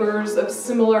 with neighbors of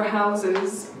similar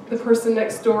houses. The person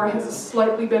next door has a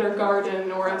slightly better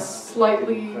garden, or a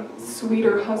slightly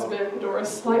sweeter husband, or a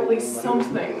slightly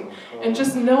something. And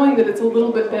just knowing that it's a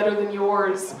little bit better than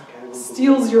yours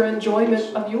steals your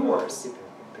enjoyment of yours.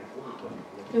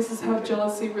 This is how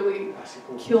jealousy really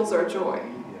kills our joy.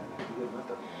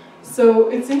 So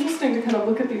it's interesting to kind of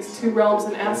look at these two realms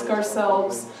and ask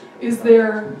ourselves, is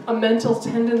there a mental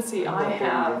tendency I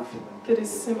have that is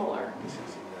similar?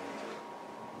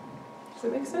 Does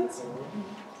that make sense?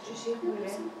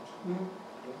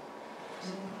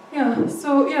 Yeah,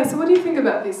 so what do you think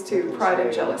about these two, pride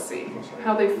and jealousy?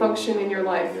 How they function in your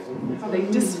life, how they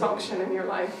dysfunction in your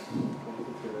life?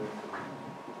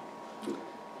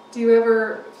 Do you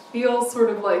ever feel sort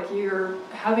of like you're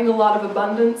having a lot of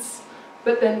abundance,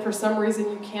 but then for some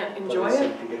reason you can't enjoy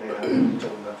it? Does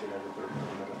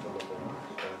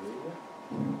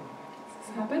this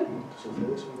happen?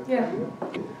 Yeah.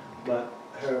 But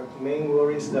her main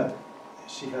worry is that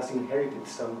she has inherited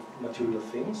some material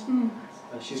things, and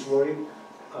she's worried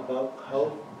about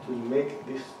how to make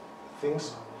these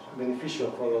things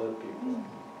beneficial for other people.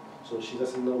 So she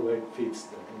doesn't know where it fits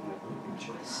in the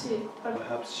picture.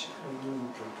 Perhaps,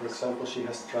 for example, she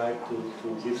has tried to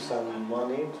give some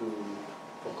money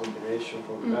for combination,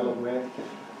 for development.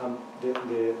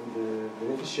 The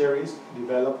beneficiaries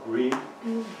develop greed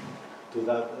to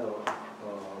that,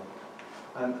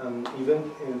 and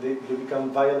even they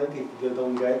become violent if they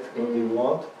don't get what they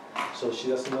want. So she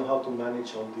doesn't know how to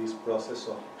manage all this process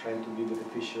of trying to be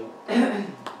beneficial.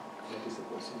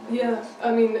 Yeah,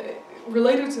 I mean,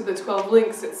 related to the 12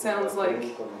 links, it sounds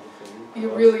like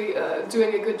you're really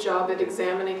doing a good job at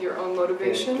examining your own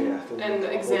motivation and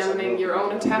examining your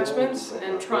own attachment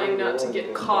and trying not to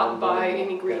get caught by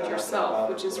any greed yourself,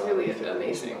 which is really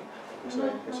amazing.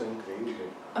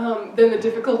 Then the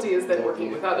difficulty is then working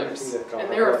with others and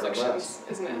their afflictions,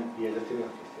 isn't it?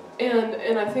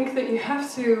 And I think that you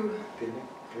have to,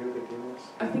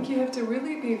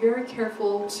 really be very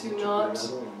careful to not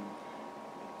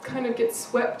kind of get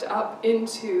swept up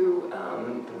into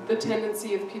the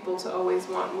tendency of people to always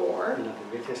want more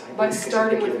by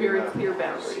starting with very clear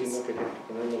boundaries.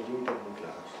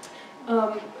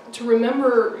 to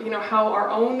remember, you know, how our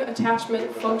own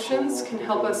attachment functions can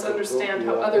help us understand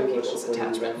how other people's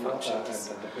attachment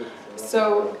functions.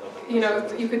 So, you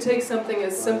know, you could take something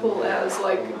as simple as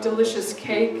like delicious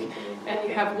cake, and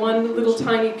you have one little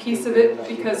tiny piece of it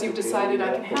because you've decided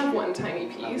I can have one tiny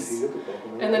piece.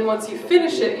 And then once you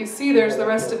finish it, you see there's the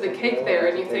rest of the cake there,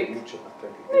 and you think,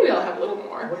 maybe I'll have a little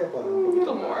more, a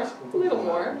little more, a little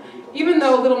more. Even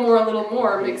though a little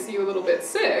more makes you a little bit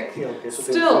sick,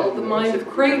 still the mind of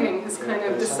craving has kind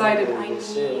of decided I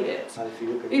need it,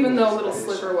 even though a little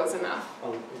sliver was enough.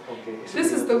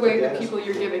 This is the way that people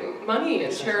you're giving money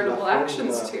and charitable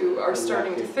actions to are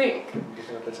starting to think.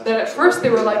 That at first they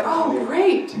were like, oh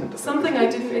great, something I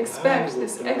didn't expect,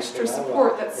 this extra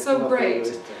support, that's so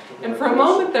great. And for a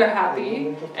moment they're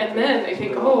happy, and then they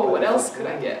think, oh, what else could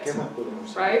I get,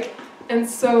 right? And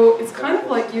so it's kind of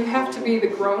like you have to be the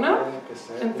grown-up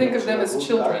and think of them as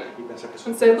children.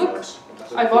 And say, look,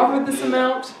 I've offered this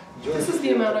amount, this is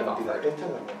the amount I've offered.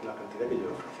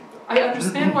 I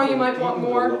understand why you might want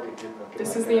more,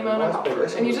 this is the amount I've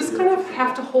offered. And you just kind of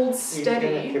have to hold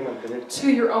steady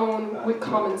to your own with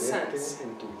common sense.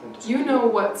 You know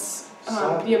what's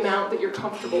the amount that you're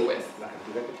comfortable with.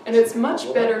 And it's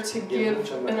much better to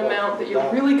give an amount that you're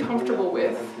really comfortable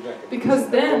with, because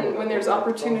then when there's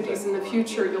opportunities in the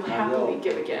future, you'll happily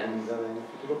give again.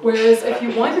 Whereas if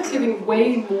you wind up giving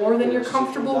way more than you're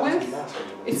comfortable with,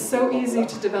 it's so easy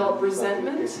to develop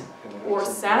resentment or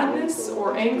sadness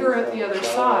or anger at the other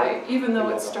side, even though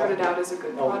it started out as a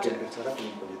good project.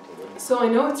 So I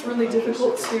know it's really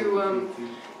difficult to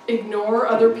ignore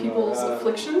other people's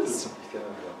afflictions,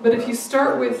 but if you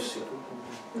start with,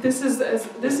 this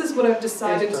is what I've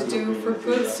decided to do for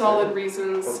good, solid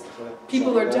reasons.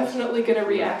 People are definitely going to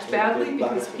react badly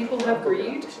because people have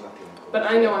greed, but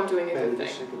I know I'm doing a good thing.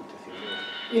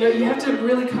 You know, you have to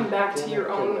really come back to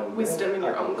your own wisdom and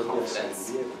your own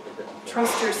confidence.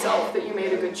 Trust yourself that you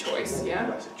made a good choice,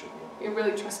 yeah? You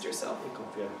really trust yourself.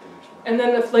 And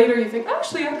then if later you think,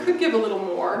 actually, I could give a little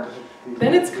more,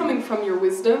 then it's coming from your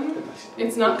wisdom.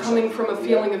 It's not coming from a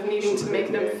feeling of needing to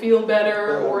make them feel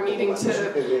better or needing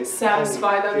to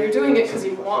satisfy them. You're doing it because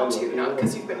you want to, not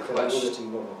because you've been pushed.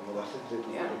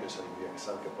 Yeah.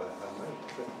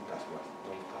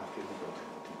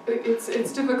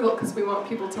 It's difficult because we want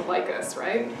people to like us,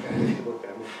 right?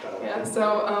 Yeah,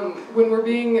 so when we're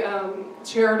being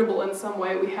charitable in some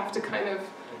way, we have to kind of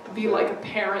be like a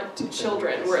parent to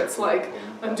children, where it's like,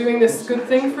 I'm doing this good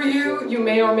thing for you, you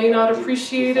may or may not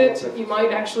appreciate it, you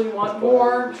might actually want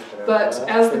more, but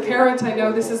as the parent I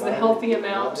know this is the healthy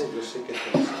amount.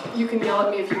 You can yell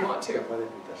at me if you want to.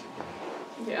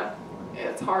 Yeah,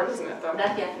 it's hard, isn't it, though?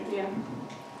 Yeah.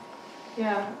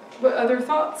 Yeah. What other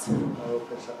thoughts?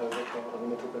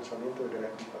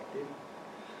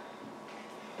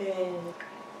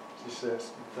 She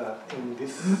says that in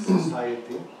this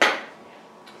society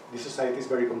is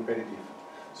very competitive,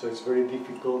 so it's very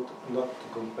difficult not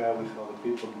to compare with other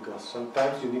people, because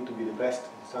sometimes you need to be the best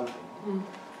in something.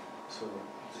 So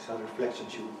this is a reflection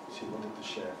she wanted to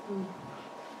share.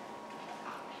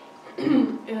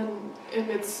 And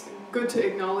it's good to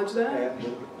acknowledge that.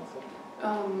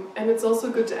 And it's also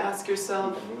good to ask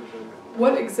yourself,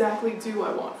 what exactly do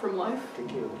I want from life?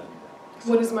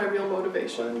 What is my real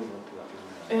motivation?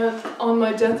 And on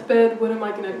my deathbed, what am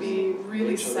I going to be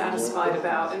really satisfied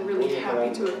about and really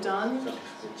happy to have done?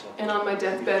 And on my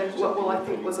deathbed, what will I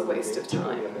think was a waste of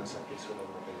time?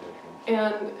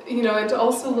 And, you know, and to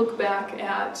also look back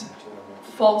at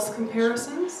false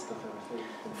comparisons.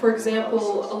 For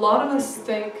example, a lot of us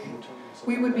think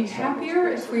we would be happier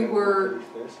if we were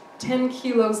 10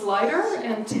 kilos lighter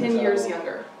and 10 years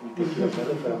younger.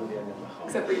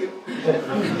 Except for you.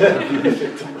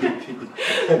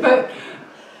 But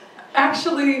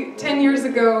actually, 10 years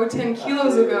ago, 10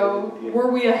 kilos ago, were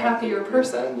we a happier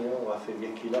person?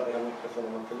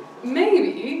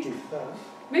 Maybe.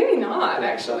 Maybe not,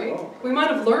 actually. We might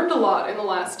have learned a lot in the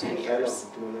last 10 years.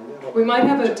 We might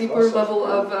have a deeper level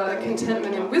of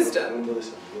contentment and wisdom.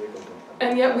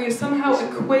 And yet we are somehow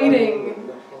equating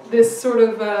this sort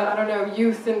of, I don't know,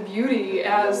 youth and beauty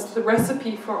as the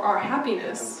recipe for our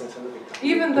happiness.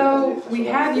 Even though we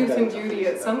had youth and beauty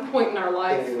at some point in our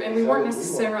life, and we weren't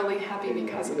necessarily happy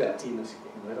because of it.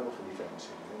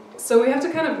 So we have to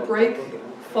kind of break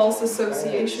false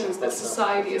associations that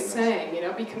society is saying, you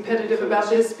know, be competitive about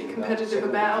this, be competitive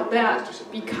about that,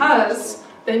 because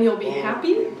then you'll be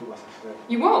happy.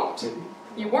 You won't.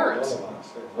 You weren't.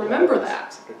 Remember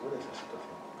that.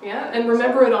 Yeah, and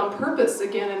remember it on purpose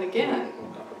again and again.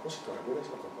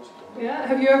 Yeah,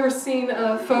 have you ever seen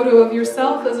a photo of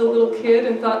yourself as a little kid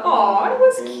and thought, oh, I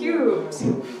was cute?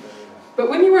 But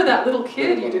when you were that little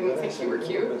kid, you didn't think you were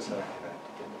cute.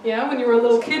 Yeah, when you were a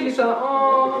little kid, you thought,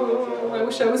 oh, I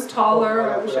wish I was taller,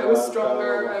 I wish I was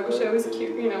stronger, I wish I was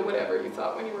cute, you know, whatever you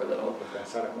thought when you were little.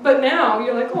 But now,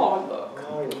 you're like, oh,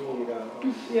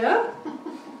 look. Yeah?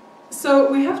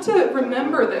 So we have to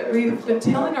remember that we've been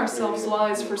telling ourselves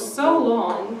lies for so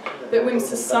long that when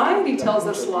society tells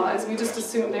us lies, we just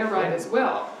assume they're right as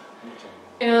well.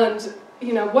 And,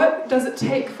 you know, what does it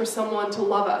take for someone to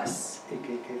love us?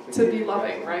 To be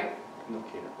loving, right?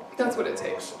 That's what it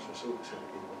takes.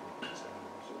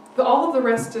 All of the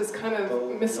rest is kind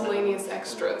of miscellaneous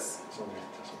extras.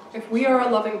 If we are a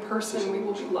loving person, we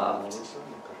will be loved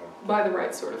by the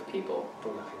right sort of people.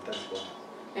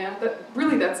 Yeah,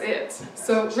 really that's it.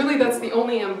 So really that's the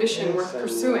only ambition worth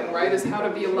pursuing, right, is how to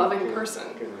be a loving person.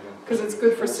 Because it's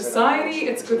good for society,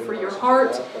 it's good for your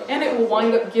heart, and it will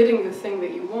wind up getting the thing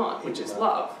that you want, which is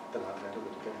love.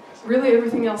 Really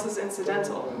everything else is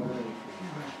incidental.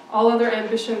 All other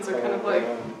ambitions are kind of like,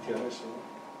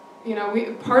 you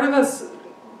know, part of us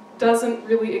doesn't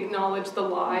really acknowledge the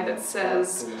lie that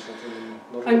says,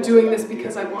 I'm doing this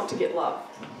because I want to get love.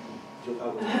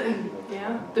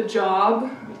 Yeah, the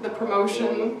job, the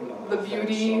promotion, the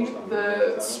beauty,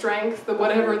 the strength, the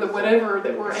whatever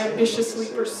that we're ambitiously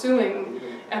pursuing,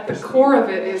 at the core of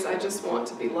it is, I just want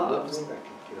to be loved.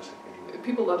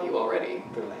 People love you already.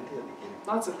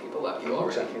 Lots of people love you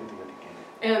already.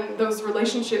 And those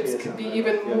relationships could be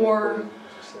even more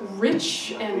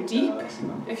rich and deep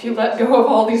if you let go of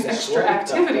all these extra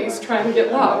activities trying to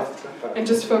get love and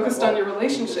just focused on your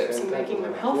relationships and making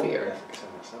them healthier.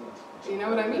 You know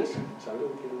what I mean?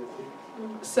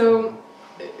 So,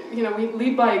 you know, we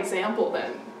lead by example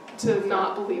then, to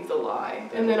not believe the lie.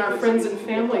 And then our friends and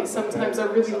family sometimes are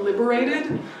really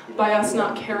liberated by us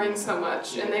not caring so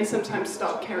much, and they sometimes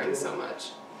stop caring so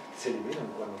much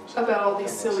about all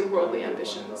these silly worldly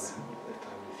ambitions.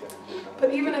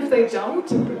 But even if they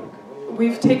don't,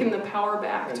 we've taken the power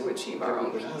back to achieve our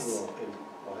own peace.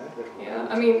 Yeah,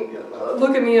 I mean,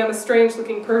 look at me, I'm a strange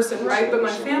looking person, right? But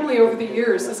my family over the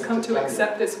years has come to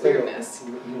accept this weirdness.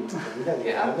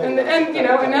 Yeah, and you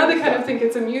know, and now they kind of think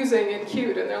it's amusing and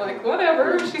cute, and they're like,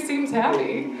 whatever, she seems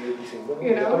happy,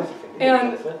 you know?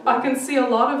 And I can see a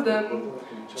lot of them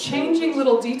changing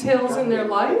little details in their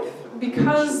life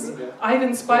because I've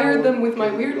inspired them with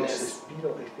my weirdness.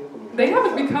 They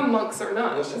haven't become monks or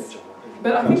nuns,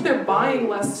 but I think they're buying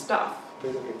less stuff.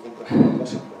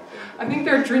 I think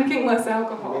they're drinking less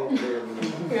alcohol.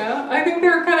 Yeah, I think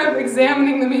they're kind of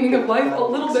examining the meaning of life a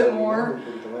little bit more.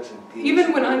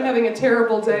 Even when I'm having a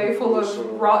terrible day full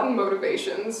of rotten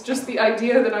motivations, just the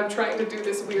idea that I'm trying to do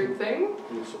this weird thing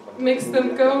makes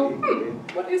them go,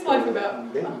 what is life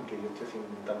about?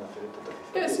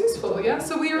 Yeah, it's useful, yeah?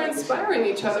 So we are inspiring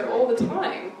each other all the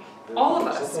time. All of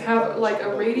us have like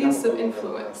a radius of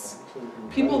influence.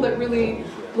 People that really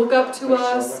look up to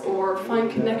us or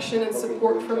find connection and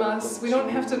support from us. We don't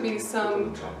have to be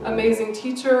some amazing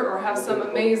teacher or have some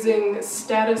amazing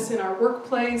status in our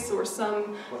workplace or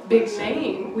some big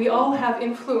name. We all have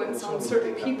influence on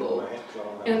certain people.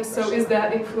 And so is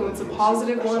that influence a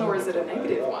positive one or is it a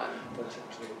negative one?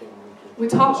 We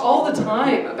talk all the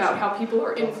time about how people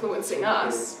are influencing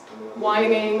us,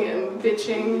 whining and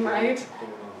bitching, right?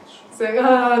 Saying,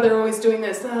 they're always doing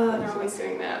this, they're always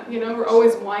doing that. You know, we're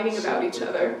always whining about each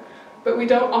other. But we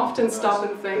don't often stop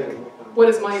and think, what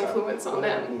is my influence on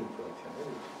them?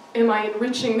 Am I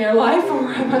enriching their life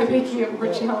or am I making it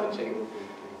more challenging?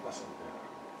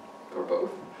 Or both.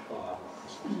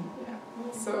 Yeah.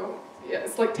 So, yeah,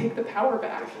 it's like take the power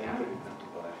back, yeah?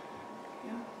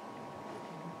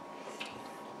 Yeah.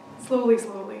 Slowly,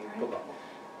 slowly, right?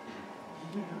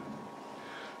 Yeah.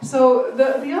 So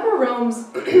the other realms,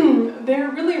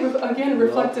 they're really, again,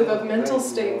 reflective of mental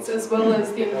states as well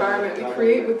as the environment we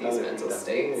create with these mental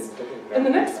states. And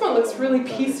the next one looks really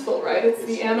peaceful, right? It's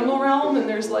the animal realm, and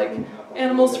there's like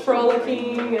animals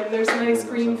frolicking, and there's nice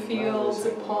green fields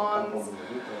and ponds.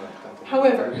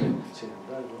 However,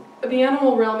 the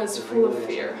animal realm is full of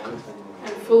fear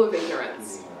and full of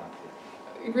ignorance.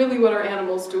 Really what are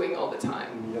animals doing all the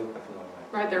time?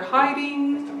 Right? They're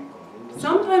hiding.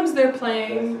 Sometimes they're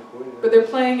playing, but they're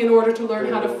playing in order to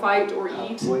learn how to fight or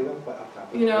eat.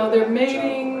 You know, they're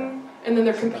mating, and then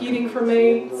they're competing for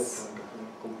mates.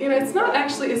 You know, it's not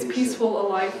actually as peaceful a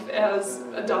life as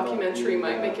a documentary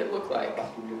might make it look like.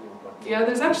 Yeah,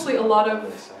 there's actually a lot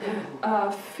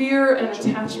of fear and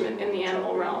attachment in the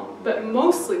animal realm, but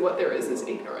mostly what there is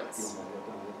ignorance.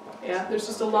 Yeah, there's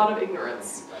just a lot of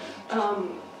ignorance.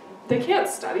 They can't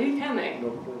study, can they?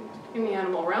 in the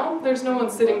animal realm. There's no one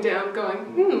sitting down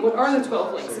going, what are the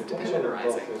 12 links of dependent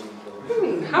arising?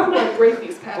 How do I break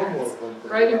these patterns?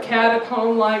 Right? Your cat at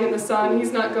home lying in the sun,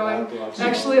 he's not going,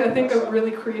 actually, I think I'm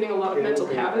really creating a lot of mental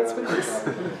habits with this.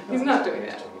 He's not doing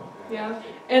that. Yeah?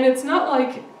 And it's not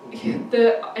like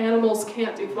the animals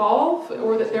can't evolve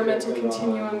or that their mental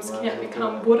continuums can't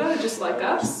become Buddha just like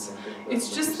us.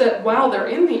 It's just that while they're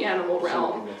in the animal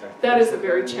realm, that is a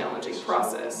very challenging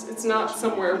process. It's not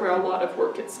somewhere where a lot of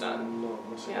work gets done.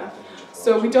 Yeah.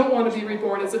 So we don't want to be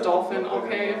reborn as a dolphin.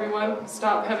 Okay, everyone,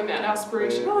 stop having that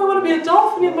aspiration. Oh, I want to be a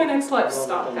dolphin in my next life.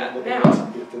 Stop that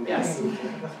now. Yes.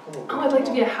 Oh, I'd like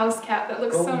to be a house cat. That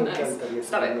looks so nice.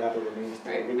 Stop it.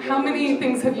 Right. How many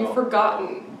things have you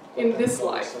forgotten in this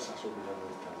life?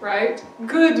 Right?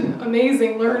 Good,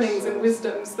 amazing learnings and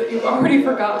wisdoms that you've already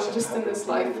forgotten just in this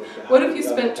life. What if you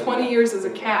spent 20 years as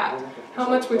a cat? How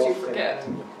much would you forget?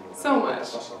 So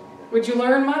much. Would you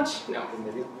learn much? No.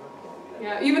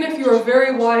 Yeah, even if you're a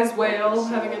very wise whale,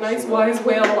 having a nice wise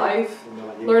whale life,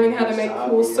 learning how to make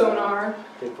cool sonar,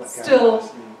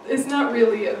 still, it's not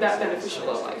really that beneficial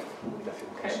a life.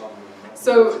 Okay?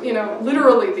 So, you know,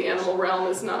 literally the animal realm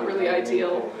is not really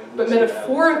ideal, but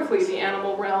metaphorically the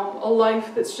animal realm, a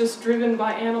life that's just driven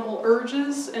by animal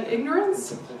urges and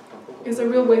ignorance, is a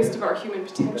real waste of our human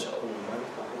potential.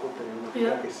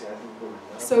 Yeah.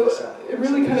 So,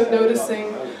 really kind of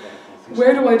noticing,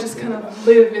 where do I just kind of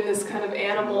live in this kind of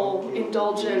animal,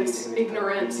 indulgent,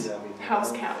 ignorant,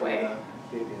 house cat way?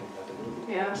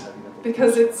 Yeah,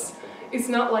 because it's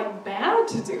not like bad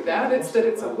to do that, it's that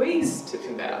it's a waste to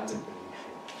do that.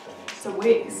 It's a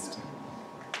waste.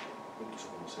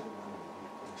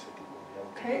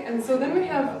 Okay, and so then we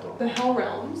have the hell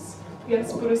realms.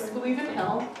 Yes, Buddhists believe in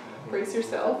hell, brace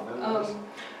yourself,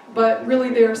 but really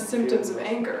they are symptoms of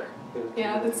anger.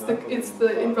 Yeah, it's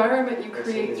the environment you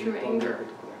create through anger.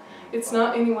 It's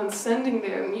not anyone sending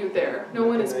you there. No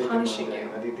one is punishing you.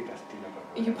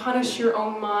 You punish your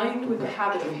own mind with the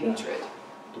habit of hatred.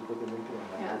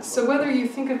 Yeah. So whether you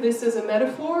think of this as a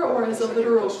metaphor or as a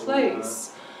literal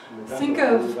place, think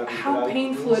of how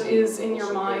painful it is in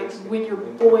your mind when you're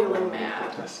boiling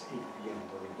mad.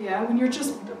 Yeah, when you're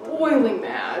just boiling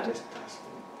mad.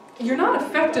 You're not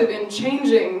effective in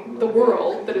changing the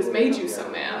world that has made you so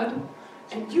mad,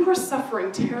 and you are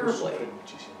suffering terribly.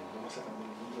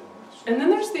 And then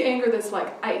there's the anger that's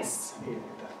like ice.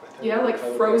 Yeah, like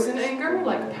frozen anger,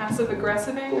 like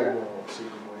passive-aggressive anger,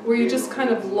 where you just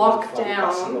kind of lock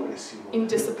down in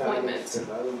disappointment,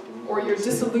 or you're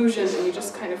disillusioned and you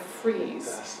just kind of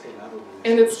freeze.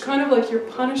 And it's kind of like you're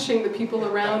punishing the people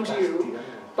around you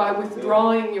by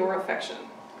withdrawing your affection.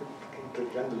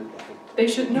 They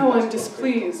should know I'm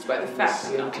displeased by the fact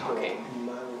I'm not talking.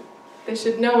 They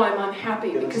should know I'm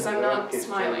unhappy because I'm not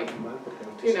smiling.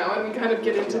 You know, and we kind of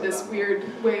get into this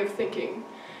weird way of thinking.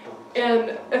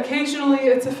 And occasionally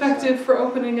it's effective for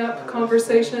opening up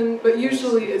conversation, but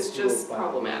usually it's just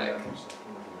problematic.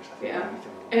 Yeah.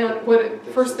 And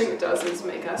first thing it does is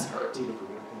make us hurt.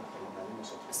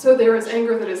 So there is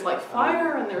anger that is like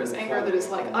fire, and there is anger that is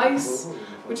like ice,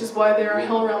 which is why there are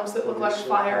hell realms that look like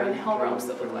fire and hell realms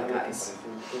that look like ice.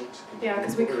 Yeah,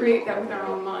 because we create that with our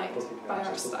own mind by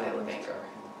our style of anger.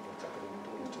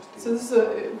 So this is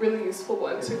a really useful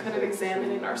one to kind of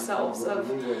examine in ourselves of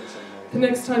the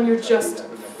next time you're just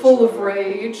full of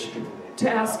rage, to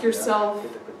ask yourself,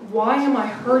 why am I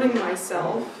hurting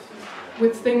myself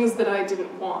with things that I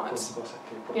didn't want?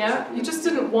 Yeah, you just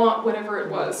didn't want whatever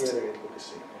it was.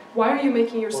 Why are you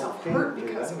making yourself hurt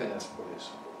because of it?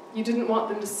 You didn't want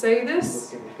them to say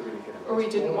this, or you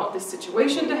didn't want this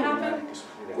situation to happen,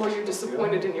 or you're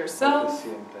disappointed in yourself.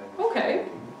 Okay,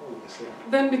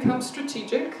 then become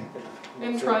strategic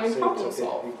and try and problem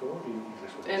solve.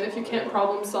 And if you can't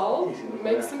problem solve,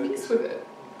 make some peace with it.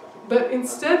 But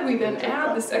instead we then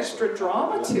add this extra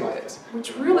drama to it,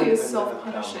 which really is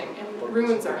self-punishing and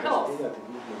ruins our health.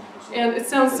 And it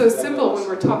sounds so simple when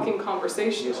we're talking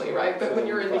conversationally, right? But when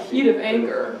you're in the heat of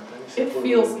anger, it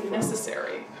feels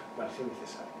necessary.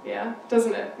 Yeah,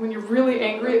 doesn't it? When you're really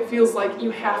angry, it feels like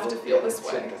you have to feel this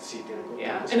way.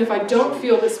 Yeah, and if I don't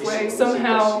feel this way,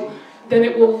 somehow, then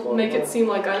it will make it seem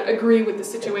like I agree with the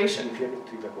situation.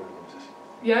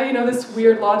 Yeah, you know this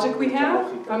weird logic we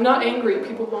have? If I'm not angry,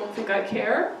 people won't think I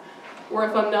care. Or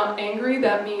if I'm not angry,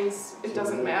 that means it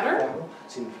doesn't matter.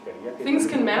 Things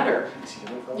can matter.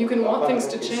 You can want things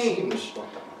to change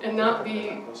and not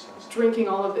be drinking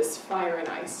all of this fire and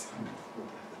ice.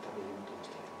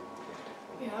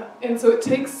 Yeah, and so it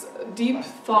takes deep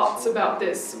thoughts about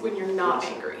this when you're not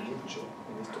angry.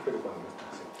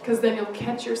 Because then you'll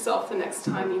catch yourself the next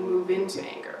time you move into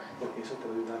anger.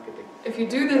 If you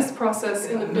do this process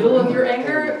in the middle of your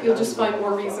anger, you'll just find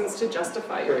more reasons to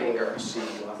justify your anger.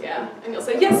 Yeah, and you'll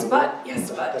say, yes, but, yes,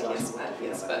 but, yes, but,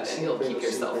 yes, but, and you'll keep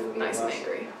yourself nice and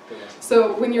angry.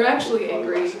 So when you're actually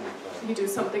angry, you do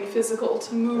something physical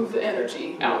to move the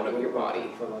energy out of your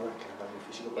body.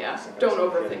 Yeah, don't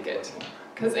overthink it,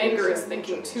 because anger is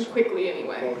thinking too quickly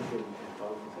anyway.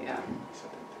 Yeah,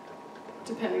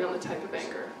 depending on the type of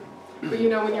anger. But you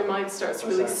know, when your mind starts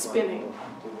really spinning,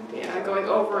 yeah, going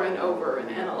over and over and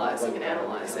analyzing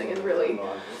and really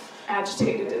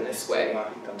agitated in this way,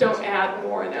 don't add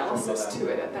more analysis to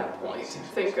it at that point.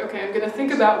 Think, okay, I'm going to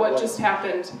think about what just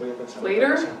happened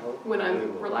later when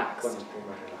I'm relaxed.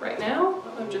 Right now,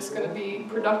 I'm just going to be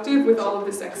productive with all of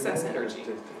this excess energy.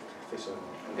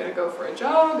 I'm going to go for a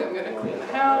jog, I'm going to clean the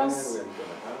house,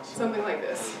 something like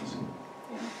this.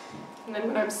 Yeah. And then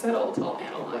when I'm settled, I'll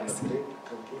analyze.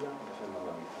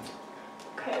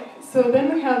 Okay, so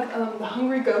then we have the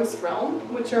hungry ghost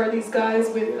realm, which are these guys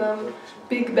with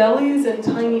big bellies and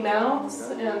tiny mouths,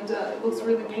 and it looks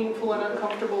really painful and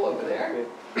uncomfortable over there.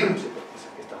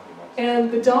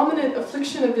 And the dominant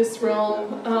affliction of this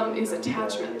realm is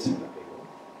attachment.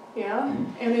 Yeah,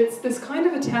 and it's this kind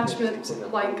of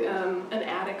attachment like an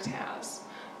addict has,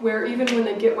 where even when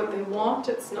they get what they want,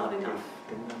 it's not enough.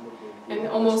 And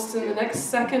almost in the next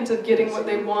second of getting what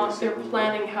they want, they're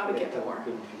planning how to get more.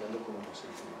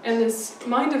 And this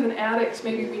mind of an addict,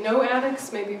 maybe we know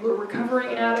addicts, maybe we're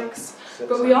recovering addicts,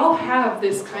 but we all have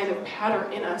this kind of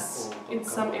pattern in us in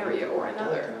some area or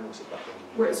another,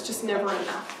 where it's just never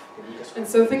enough. And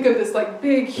so think of this like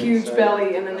big, huge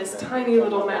belly and then this tiny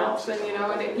little mouth, and you know,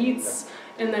 and it eats,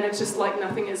 and then it's just like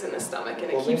nothing is in the stomach,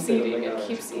 and it keeps eating,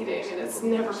 and it's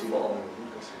never full.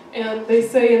 And they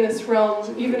say in this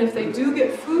realm, even if they do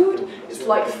get food, it's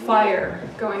like fire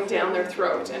going down their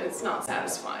throat, and it's not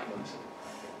satisfying.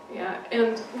 Yeah,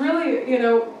 and really, you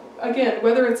know, again,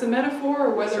 whether it's a metaphor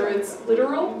or whether it's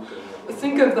literal,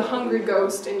 think of the hungry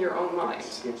ghost in your own mind.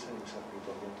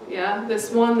 Yeah,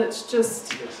 this one that's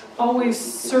just always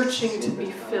searching to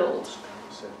be filled.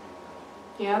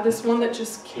 Yeah, this one that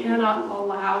just cannot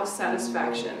allow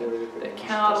satisfaction, that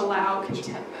cannot allow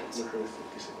contentment,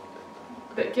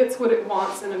 that gets what it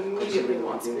wants and immediately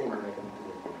wants more.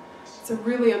 It's a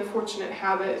really unfortunate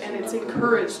habit, and it's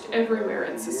encouraged everywhere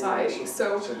in society.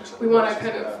 So we want to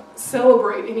kind of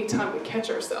celebrate any time we catch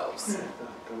ourselves.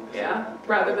 Yeah,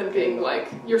 rather than being like,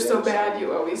 you're so bad,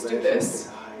 you always do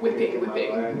this. Whipping,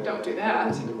 don't do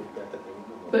that.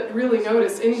 But really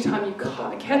notice, anytime you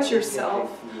catch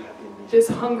yourself, this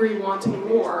hungry, wanting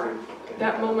more,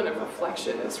 that moment of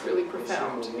reflection is really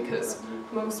profound, because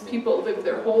most people live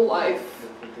their whole life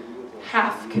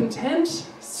half content,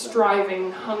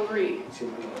 striving, hungry.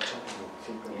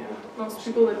 Yeah, most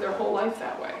people live their whole life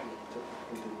that way.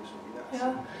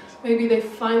 Yeah, maybe they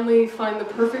finally find the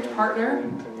perfect partner,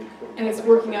 and it's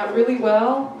working out really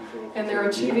well, and they're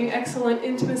achieving excellent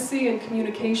intimacy and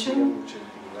communication,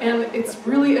 and it's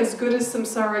really as good as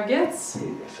samsara gets,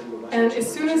 and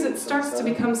as soon as it starts to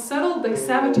become settled, they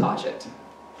sabotage it.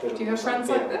 Do you have friends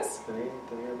like this?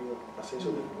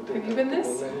 Have you been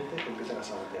this?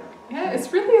 Yeah,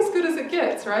 it's really as good as it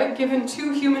gets, right? Given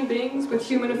two human beings with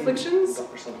human afflictions.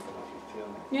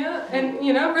 Yeah, and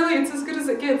you know, really it's as good as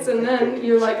it gets, and then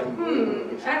you're like,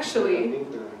 actually,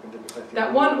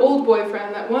 that one old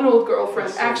boyfriend, that one old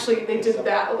girlfriend, actually they did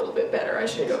that a little bit better, I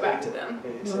should go back to them.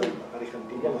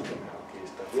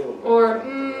 Or,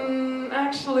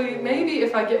 actually, maybe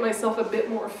if I get myself a bit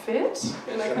more fit,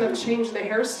 and I kind of change the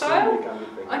hairstyle,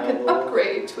 I could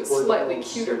upgrade to a slightly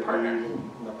cuter partner.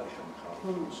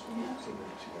 Yeah.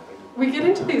 We get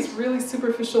into these really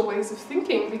superficial ways of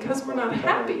thinking because we're not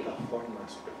happy.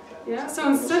 Yeah, so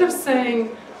instead of saying,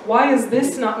 why is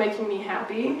this not making me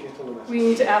happy? We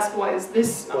need to ask, why is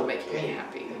this not making me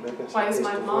happy? Why is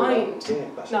my mind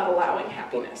not allowing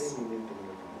happiness?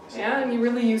 Yeah, and you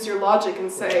really use your logic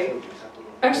and say,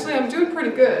 actually, I'm doing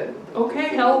pretty good. Okay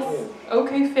health,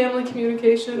 okay family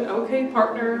communication, okay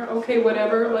partner, okay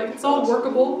whatever, like it's all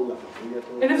workable.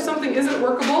 And if something isn't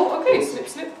workable, okay, snip,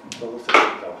 snip.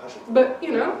 But,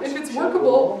 you know, if it's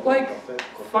workable, like,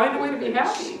 find a way to be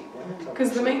happy.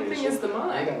 Because the main thing is the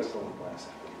mind.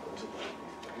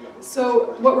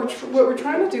 So what we're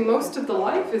trying to do most of the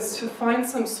life is to find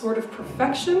some sort of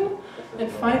perfection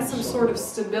and find some sort of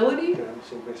stability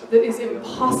that is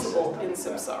impossible in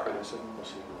samsara.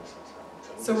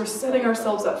 So we're setting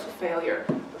ourselves up for failure.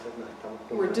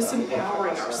 We're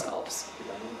disempowering ourselves.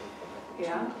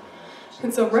 Yeah?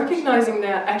 And so recognizing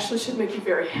that actually should make you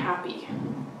very happy.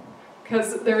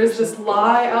 Because there is this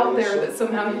lie out there that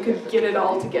somehow you could get it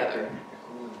all together.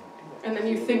 And then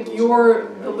you think you're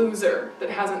the loser that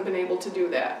hasn't been able to do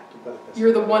that.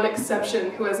 You're the one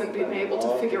exception who hasn't been able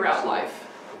to figure out life.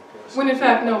 When in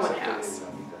fact, no one has.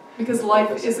 Because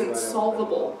life isn't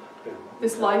solvable.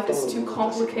 This life is too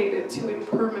complicated, too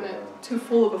impermanent, too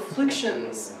full of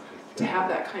afflictions to have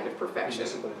that kind of perfection.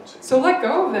 So let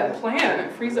go of that plan.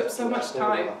 It frees up so much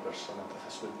time.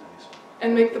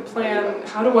 And make the plan,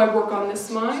 how do I work on this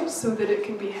mind so that it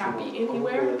can be happy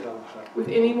anywhere, with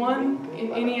anyone,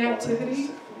 in any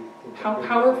activity? How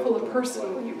powerful a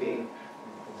person will you be?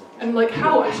 And like,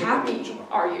 how happy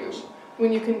are you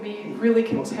when you can be really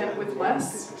content with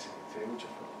less?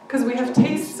 Because we have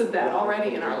tastes of that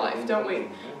already in our life, don't we?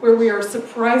 Where we are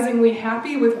surprisingly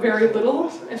happy with very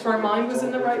little if our mind was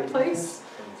in the right place.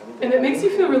 And it makes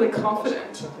you feel really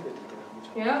confident.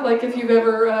 Yeah, like if you've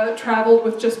ever traveled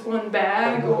with just one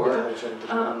bag or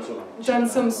done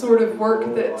some sort of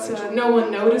work that no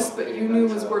one noticed but you knew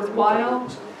was worthwhile,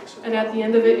 and at the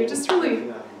end of it you're just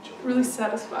really, really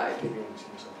satisfied.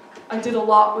 I did a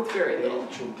lot with very little.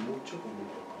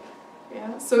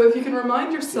 Yeah, so if you can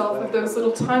remind yourself of those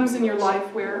little times in your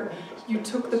life where you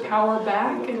took the power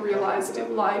back and realized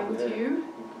it lied with you,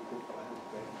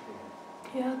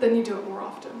 yeah, then you do it more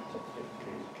often.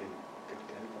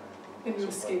 And you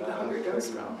escape the hungry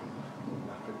ghost realm.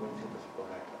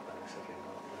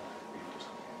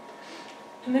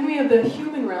 And then we have the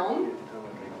human realm.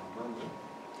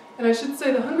 And I should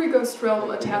say the hungry ghost realm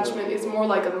attachment is more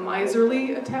like a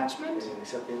miserly attachment,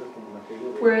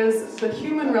 whereas the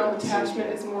human realm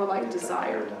attachment is more like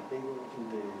desire.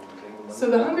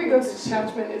 So the hungry ghost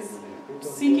attachment is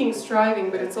seeking, striving,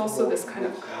 but it's also this kind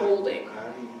of holding.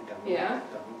 Yeah?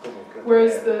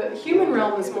 Whereas the human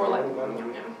realm is more like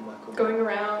going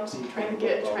around, trying to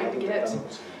get.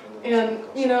 And,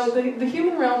 you know, the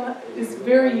human realm is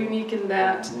very unique in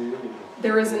that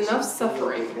there is enough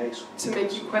suffering to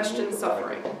make you question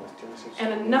suffering,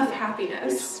 and enough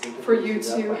happiness for you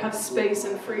to have space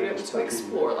and freedom to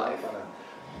explore life.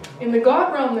 In the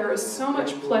God realm, there is so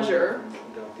much pleasure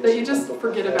that you just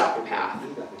forget about the path.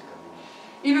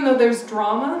 Even though there's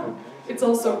drama, it's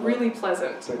also really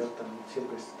pleasant.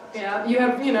 Yeah, you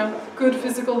have, you know, good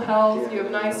physical health, you have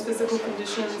nice physical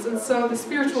conditions, and so the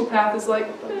spiritual path is like,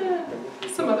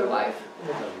 some other life.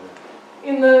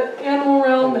 In the animal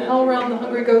realm, the hell realm, the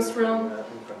hungry ghost realm,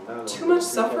 too much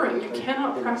suffering, you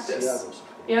cannot practice.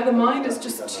 Yeah, the mind is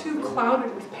just too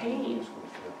clouded with pain.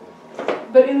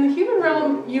 But in the human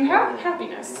realm, you have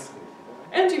happiness,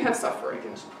 and you have suffering.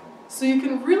 So you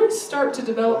can really start to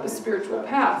develop the spiritual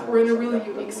path. We're in a really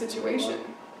unique situation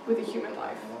with a human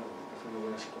life.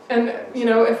 And, you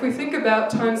know, if we think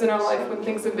about times in our life when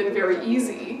things have been very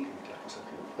easy,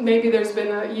 maybe there's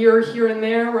been a year here and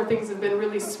there where things have been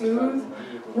really smooth,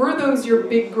 were those your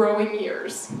big growing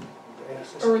years?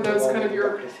 Or were those kind of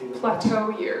your plateau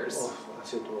years?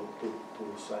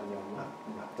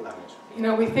 You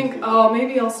know, we think, oh,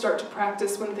 maybe I'll start to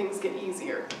practice when things get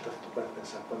easier.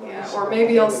 Yeah, or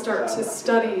maybe I'll start to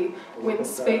study when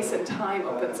space and time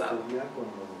opens up.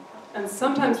 And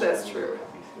sometimes that's true.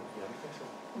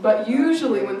 But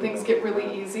usually when things get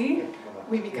really easy,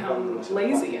 we become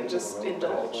lazy and just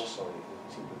indulge.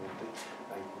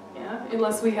 Yeah?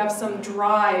 Unless we have some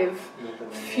drive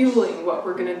fueling what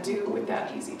we're going to do with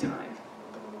that easy time.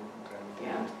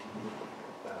 Yeah?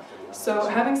 So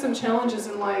having some challenges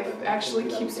in life actually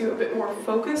keeps you a bit more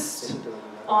focused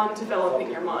on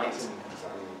developing your mind.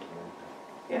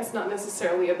 Yeah, it's not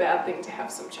necessarily a bad thing to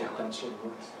have some challenge.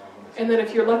 And then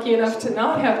if you're lucky enough to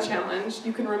not have challenge,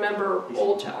 you can remember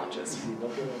old challenges.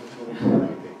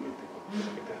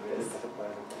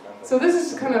 So this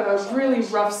is kind of a really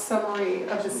rough summary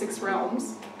of the 6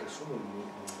 realms.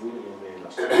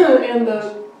 And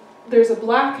there's a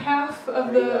black half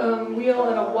of the wheel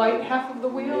and a white half of the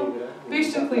wheel,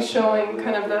 basically showing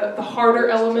kind of the harder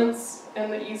elements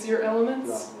and the easier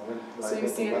elements. So you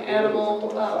see an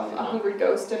animal, a hungry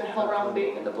ghost, and a hell realm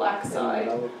being in the black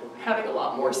side, having a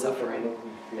lot more suffering.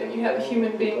 And you have a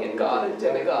human being and God and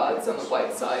demigods on the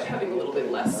white side, having a little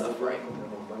bit less suffering.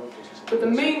 But the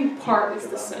main part is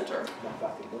the center,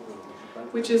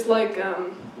 which is like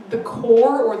the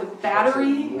core or the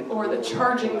battery or the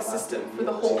charging system for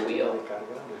the whole wheel.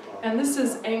 And this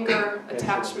is anger,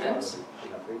 attachment,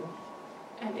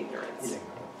 and ignorance.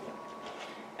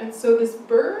 And so this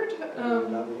bird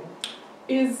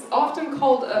is often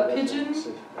called a pigeon.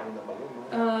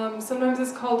 Sometimes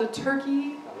it's called a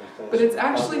turkey. But it's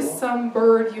actually some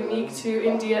bird unique to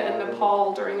India and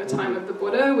Nepal during the time of the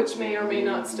Buddha, which may or may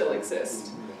not still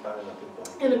exist.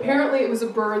 And apparently it was a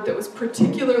bird that was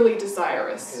particularly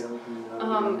desirous.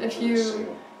 If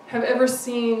you have ever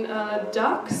seen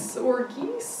ducks or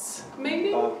geese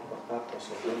mating,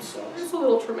 It's a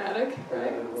little traumatic,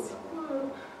 right?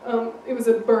 It was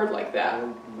a bird like that,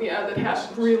 yeah, that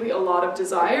had really a lot of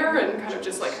desire and kind of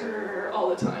just like all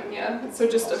the time, yeah. So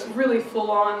just a really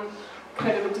full-on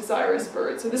kind of a desirous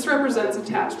bird. So this represents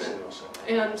attachment.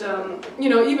 And, you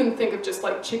know, even think of just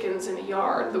like chickens in a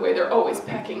yard, the way they're always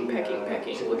pecking,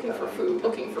 looking for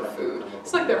food.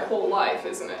 It's like their whole life,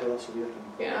 isn't it?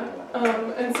 Yeah.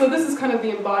 And so this is kind of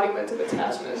the embodiment of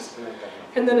attachment.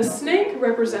 And then a snake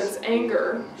represents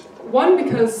anger. One,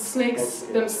 because snakes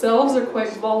themselves are quite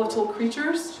volatile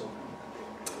creatures.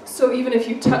 So even if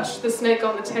you touch the snake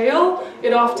on the tail,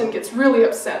 it often gets really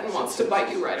upset and wants to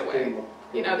bite you right away.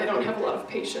 You know, they don't have a lot of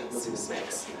patience,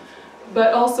 snakes.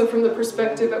 But also from the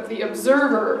perspective of the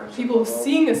observer, people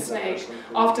seeing a snake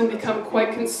often become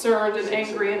quite concerned and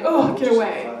angry and, oh, get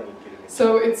away.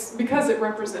 So it's because it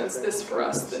represents this for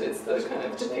us that it's the kind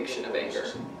of depiction of anger.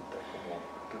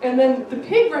 And then the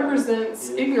pig represents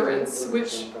ignorance,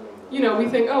 which, you know, we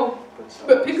think, oh,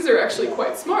 but pigs are actually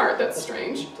quite smart, that's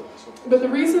strange. But the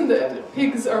reason that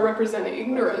pigs are representing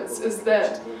ignorance is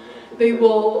that they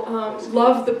will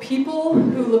love the people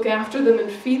who look after them and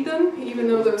feed them, even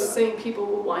though those same people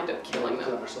will wind up killing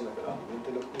them.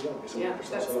 Yeah,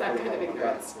 that's that kind of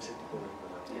ignorance.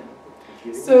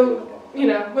 Yeah. So, you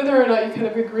know, whether or not you kind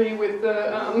of agree with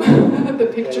the, the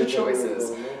picture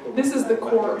choices, this is the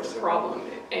core of the problem: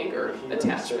 anger,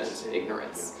 attachment,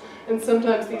 ignorance. And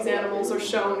sometimes these animals are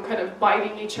shown kind of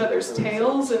biting each other's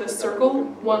tails in a circle,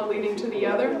 one leading to the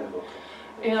other.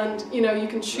 And, you know, you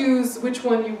can choose which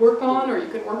one you work on, or you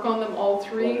can work on them all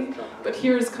three. But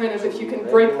here's kind of, if you can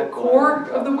break the core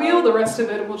of the wheel, the rest of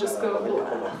it will just go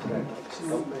blah.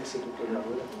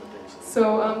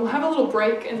 So we'll have a little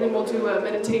break, and then we'll do a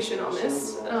meditation on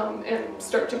this, and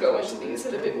start to go into these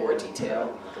in a bit more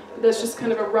detail. But that's just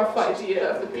kind of a rough idea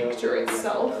of the picture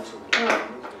itself.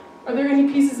 Are there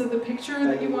any pieces of the picture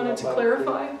that you wanted to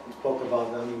clarify? We spoke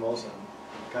about animals and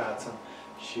cats, and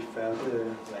she felt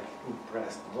like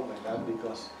impressed, not like that,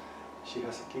 because she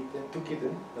has a kitten, two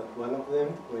kittens, that one of them,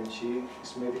 when she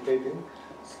is meditating,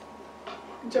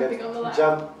 Jumping on the lap.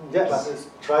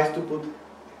 Tries to put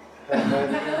her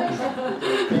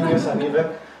her fingers, and even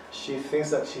she thinks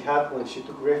that she had, when she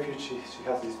took refuge, she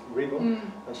has this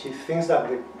ribbon, and she thinks that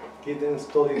the kitten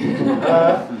stole it from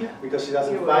her because she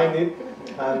doesn't find it,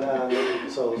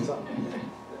 and so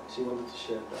she wanted to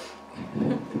share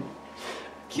that.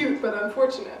 Cute, but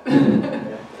unfortunate.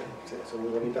 Son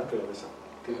muy bonitas, pero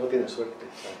no tienen suerte.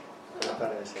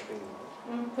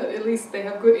 But at least they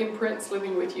have good imprints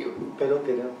living with you. Pero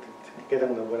quedan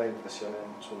una buena impresión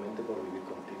en su mente por vivir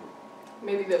contigo.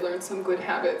 Maybe they learned some good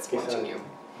habits watching you.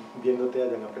 Viéndote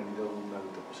hayan aprendido un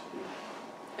hábito positivo.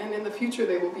 And in the future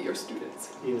they will be your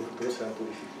students. Y en el futuro serán tus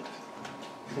discípulos.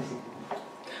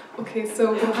 Okay,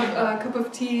 so we'll have a cup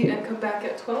of tea and come back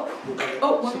at 12.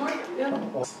 Oh, one more?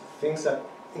 Yeah. Things that,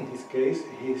 in his case,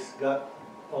 he's got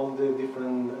all the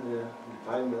different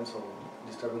refinements or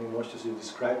disturbing emotions you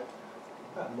described,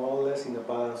 more or less in a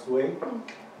balanced way,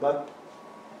 but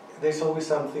there's always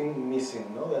something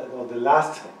missing, no? Or the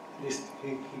last list,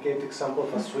 he gave the example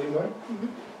of a swimmer,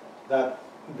 that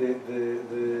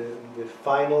the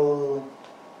final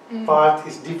part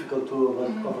is difficult to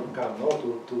overcome, no?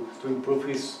 To improve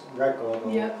his record or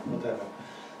whatever.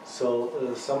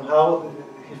 So somehow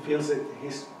he feels that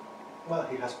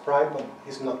he has pride, but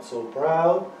he's not so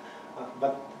proud.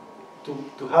 But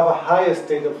to have a higher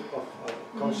state of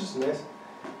consciousness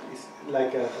is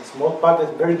like a small part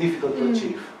that's very difficult to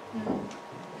achieve.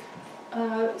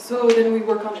 So then we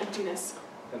work on emptiness.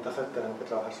 Entonces tenemos que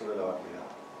trabajar sobre la vacuidad.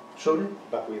 ¿Sobre?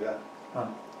 Vacuidad.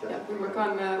 Yeah, we work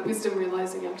on wisdom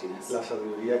realizing emptiness. La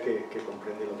sabiduría que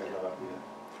comprende lo que es la vacuidad.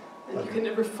 And you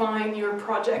can refine your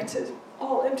project to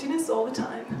all emptiness all the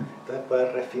time. Entonces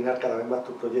puedes refinar cada vez más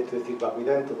tu proyecto y decir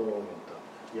vacuidad en todo momento.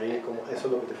 Y ahí es como, eso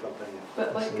es lo que te faltaría.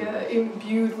 But like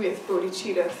imbued with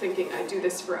bodhicitta, thinking I do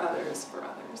this for others,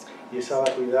 Y esa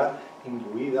vacuidad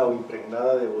imbuida o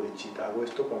impregnada de bodhicitta, hago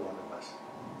esto por los demás.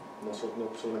 No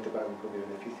solamente para mi propio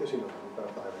beneficio, sino también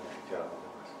para beneficiar a los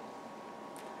demás.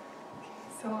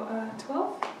 So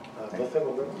 12? A las 12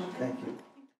 volvemos. Thank you.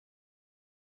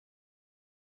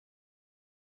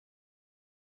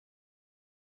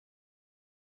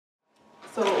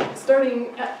 So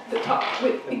starting at the top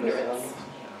with ignorance.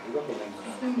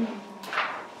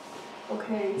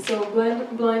 Okay, so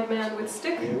blind man with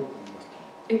stick.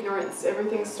 Ignorance.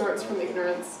 Everything starts from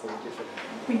ignorance.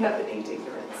 We have innate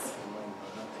ignorance.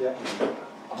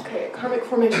 Okay, karmic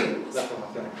formations.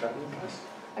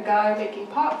 A guy making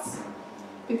pots,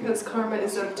 because karma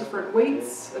is of different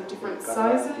weights, of different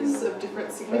sizes, of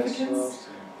different significance.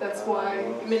 That's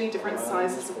why many different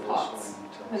sizes of pots.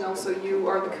 And also you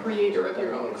are the creator of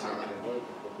your own karma.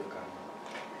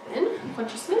 Then,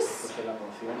 consciousness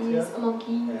is a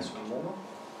monkey,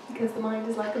 because the mind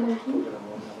is like a monkey,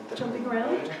 jumping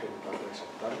around.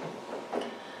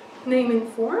 Name and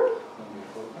form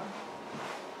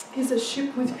is a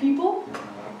ship with people,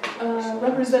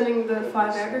 representing the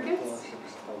 5 aggregates.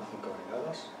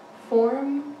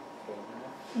 Form,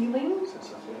 feeling,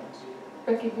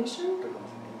 recognition,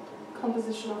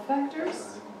 compositional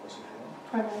factors,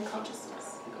 primary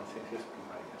consciousness.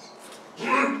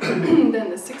 Then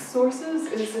the 6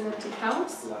 sources is an empty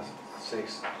house.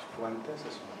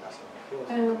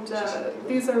 And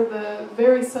these are the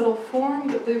very subtle form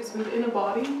that lives within a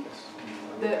body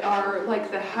that are like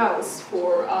the house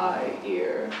for eye,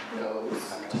 ear,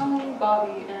 nose, tongue,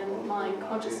 body, and mind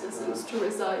consciousnesses to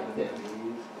reside within.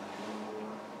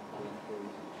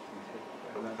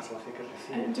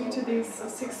 And due to these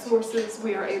 6 sources,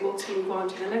 we are able to move on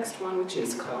to the next one, which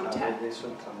is contact,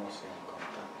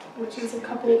 which is a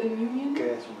couple in union,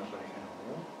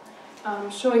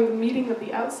 showing the meeting of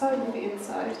the outside with the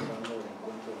inside,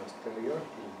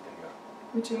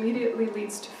 which immediately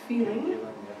leads to feeling,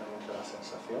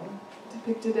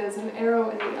 depicted as an arrow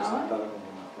in the eye,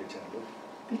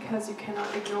 because you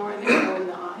cannot ignore an arrow in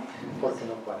the eye.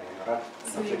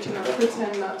 So you cannot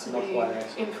pretend not to be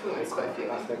influenced by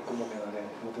feeling.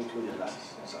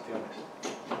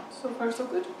 So far, so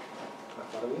good?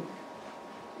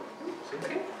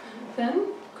 Okay. Then,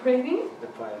 craving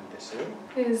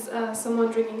is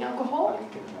someone drinking alcohol,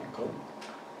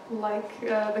 like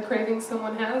the craving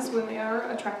someone has when they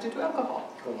are attracted to alcohol.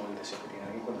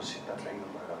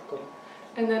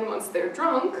 And then once they're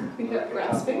drunk, we have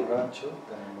grasping.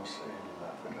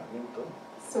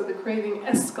 So the craving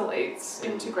escalates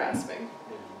into grasping,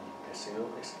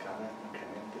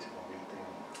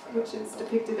 which is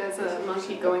depicted as a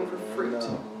monkey going for fruit.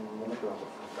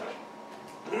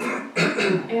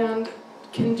 And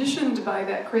conditioned by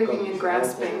that craving and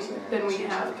grasping, then we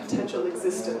have potential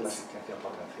existence,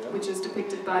 which is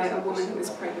depicted by a woman who is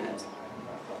pregnant.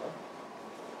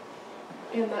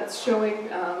 And that's showing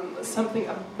something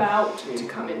about to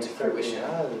come into fruition,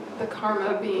 the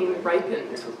karma being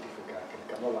ripened,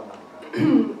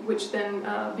 which then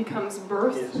becomes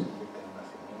birth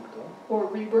or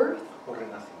rebirth,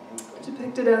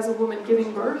 depicted as a woman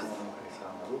giving birth.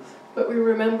 But we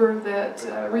remember that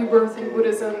rebirth in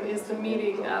Buddhism is the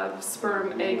meeting of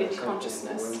sperm, egg, and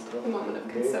consciousness, the moment of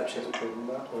conception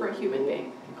for a human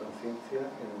being.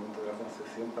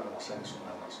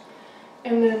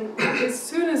 And then, as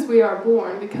soon as we are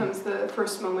born, becomes the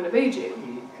first moment of aging,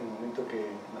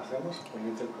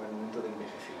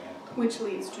 which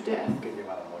leads to death,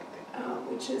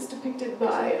 which is depicted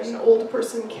by an old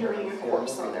person carrying a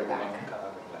corpse on their back.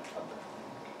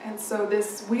 And so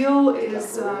this wheel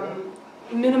is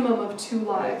minimum of 2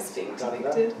 lives being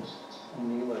depicted.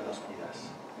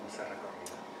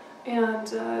 And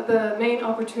the main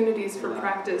opportunities for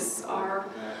practice are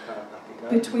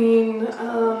between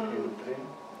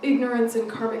ignorance and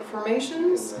karmic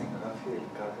formations,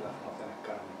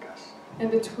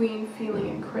 and between feeling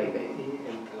and craving.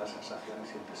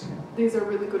 These are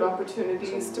really good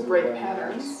opportunities to break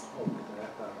patterns,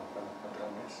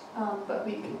 but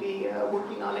we can be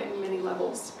working on it in many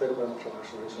levels.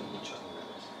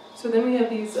 So then we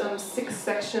have these 6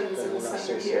 sections in the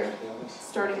center here.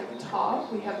 Starting at the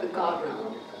top, we have the God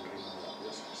realm.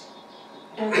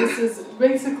 And this is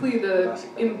basically the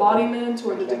embodiment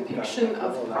or the depiction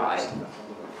of pride.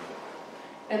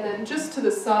 And then just to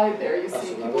the side there, you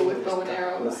see people with bow and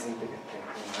arrows.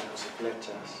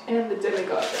 And the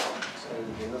demigod realm,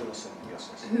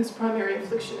 whose primary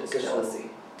affliction is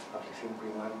jealousy.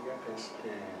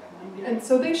 And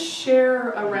so they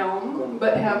share a realm,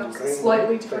 but have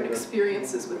slightly different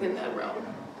experiences within that realm.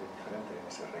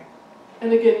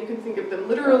 And again, you can think of them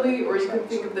literally, or you can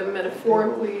think of them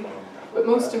metaphorically. But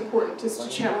most important is to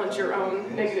challenge your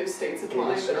own negative states of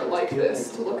mind that are like this,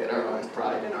 to look at our own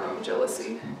pride and our own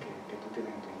jealousy.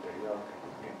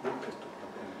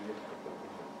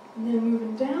 And then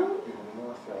moving down,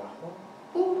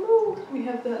 we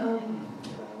have the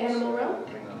animal realm,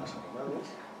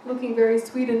 looking very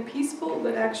sweet and peaceful,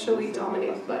 but actually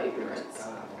dominated by ignorance.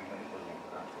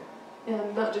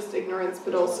 And not just ignorance,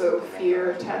 but also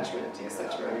fear, attachment,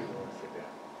 etc.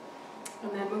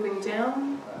 And then moving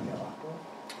down,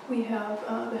 we have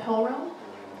the hell realm,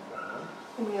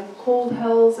 and we have cold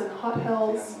hells and hot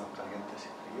hells,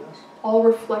 all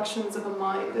reflections of a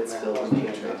mind that's filled with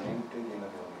hatred.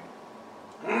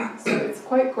 So it's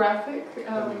quite graphic,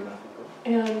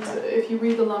 And if you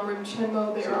read the Lamrim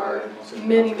Chenmo, there are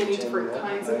many, many different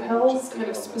kinds of hells, kind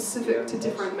of specific to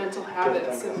different mental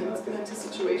habits and mental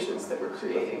situations that we're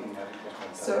creating.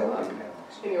 So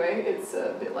anyway, it's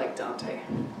a bit like Dante.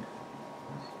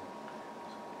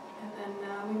 And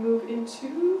then we move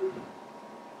into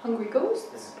hungry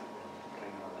ghosts,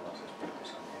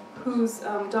 whose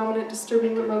dominant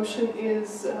disturbing emotion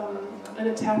is an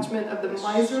attachment of the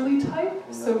miserly type.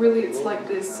 So really it's like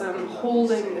this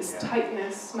holding, this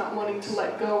tightness, not wanting to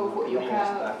let go of what you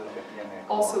have,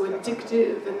 also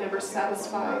addictive and never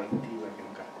satisfied.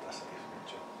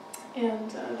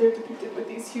 And they're depicted with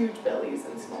these huge bellies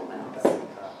and small mouths.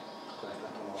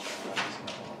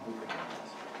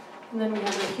 And then we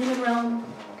have the human realm,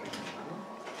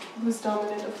 whose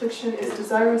dominant affliction is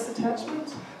desirous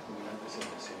attachment.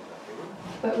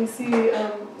 But we see,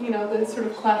 you know, the sort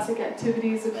of classic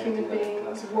activities of human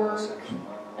beings, work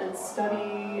and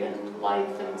study and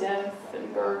life and death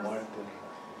and birth.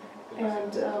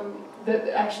 And that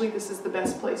actually this is the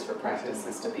best place for practice,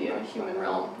 is to be in a human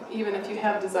realm. Even if you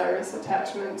have desirous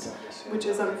attachment, which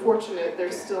is unfortunate,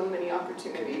 there's still many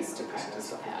opportunities to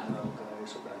practice the path.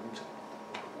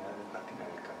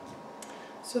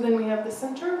 So then we have the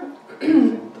center.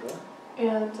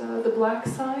 And the black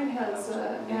side has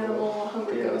an animal, a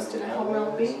hungry ghost, and a hell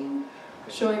realm being,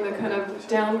 showing the kind of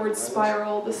downward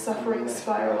spiral, the suffering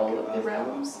spiral of the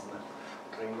realms.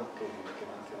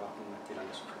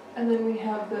 And then we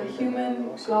have the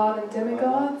human, god, and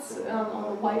demigods on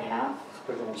the white half,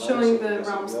 showing the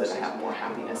realms that have more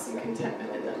happiness and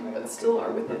contentment in them, but still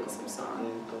are within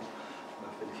Samsara.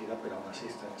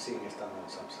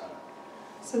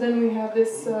 So then we have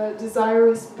this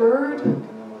desirous bird,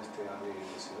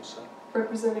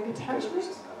 representing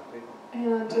attachment,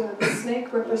 and the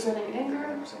snake representing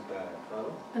anger,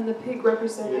 and the pig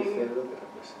representing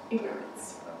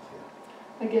ignorance.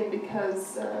 Again,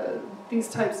 because these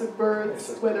types of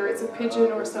birds, whether it's a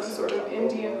pigeon or some sort of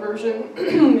Indian version,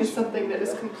 is something that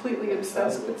is completely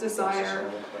obsessed with desire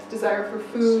for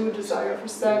food, desire for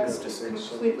sex, just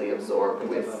completely absorbed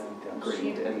with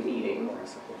greed and eating.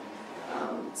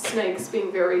 Snakes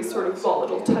being very sort of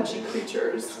volatile, touchy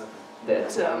creatures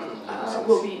that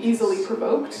will be easily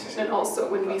provoked, and also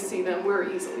when we see them, we're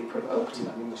easily provoked.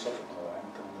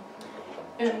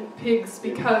 And pigs,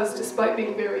 because despite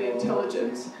being very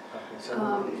intelligent,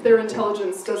 their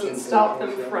intelligence doesn't stop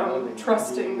them from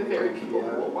trusting the very people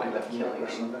who will wind up killing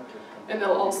them. And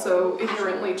they'll also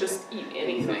ignorantly just eat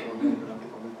anything.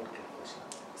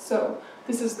 So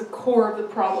this is the core of the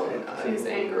problem, is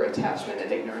anger, attachment,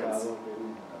 and ignorance.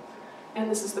 And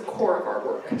this is the core of our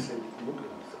work.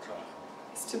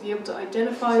 Is to be able to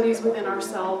identify these within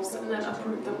ourselves and then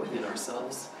uproot them within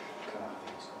ourselves.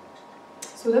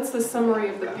 So that's the summary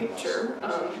of the picture.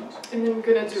 And then we're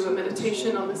going to do a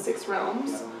meditation on the 6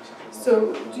 realms.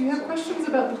 So do you have questions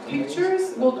about the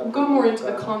pictures? We'll go more into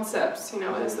the concepts, you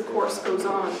know, as the course goes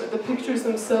on. But the pictures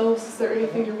themselves, is there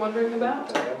anything you're wondering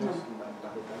about?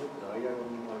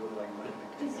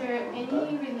 Is there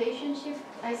any relationship?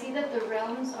 I see that the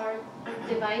realms are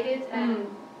divided and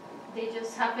they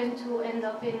just happen to end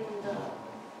up in the...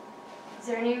 Is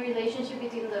there any relationship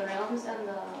between the realms and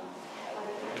the...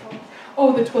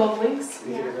 Oh, the 12 links?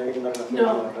 Yeah.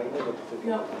 No.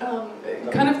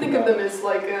 Kind of think of them as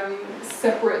like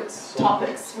separate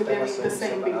topics within the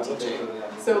same big teaching.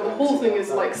 So the whole thing is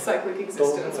like cyclic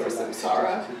existence or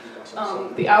samsara.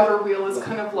 The outer wheel is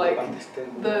kind of like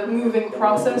the moving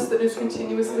process that is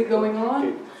continuously going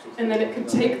on, and then it could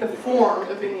take the form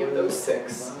of any of those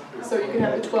 6. So you can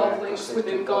have the 12 links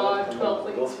within God, 12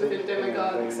 links within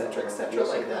demigod, etc.,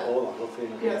 like that.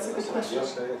 Yeah, that's a good question.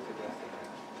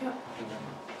 Yeah.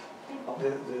 The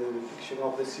depiction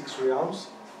of the 6 realms,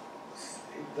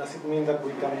 does it mean that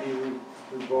we can be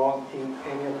reborn in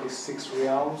any of these 6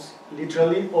 realms,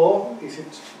 literally, or is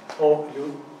it, or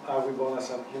you are reborn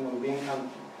as a human being and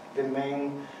the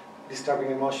main disturbing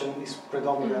emotion is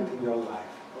predominant in your life?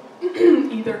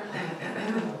 Either,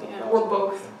 yeah, or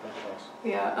both.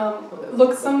 Yeah.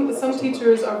 Look, some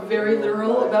teachers are very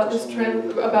literal about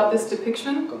this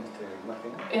depiction,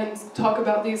 and talk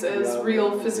about these as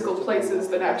real physical places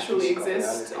that actually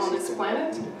exist on this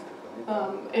planet.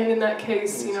 And in that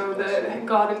case, you know, the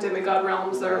God and demigod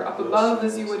realms are up above,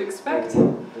 as you would expect.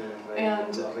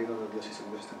 And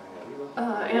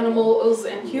animals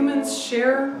and humans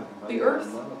share the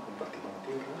earth.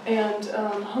 And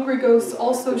hungry ghosts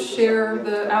also share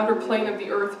the outer plane of the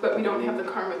earth, but we don't have the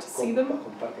karma to see them.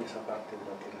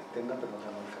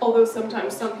 Although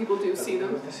sometimes some people do see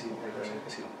them.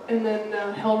 And then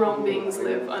hell realm beings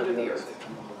live under the earth.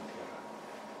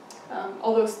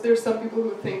 Although there's some people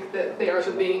who think that they are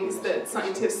the beings that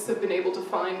scientists have been able to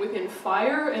find within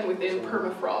fire and within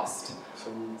permafrost.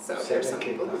 So there's some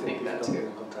people who think that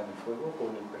too.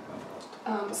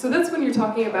 So that's when you're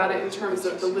talking about it in terms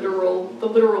of the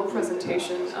literal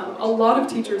presentation. A lot of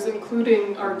teachers,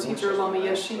 including our teacher Lama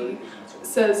Yeshe,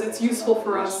 says it's useful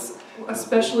for us,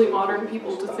 especially modern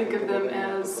people, to think of them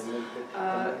as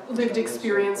lived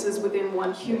experiences within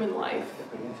one human life,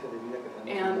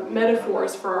 and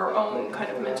metaphors for our own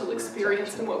kind of mental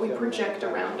experience and what we project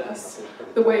around us.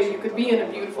 The way you could be in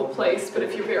a beautiful place, but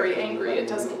if you're very angry, it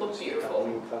doesn't look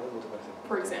beautiful,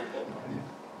 for example.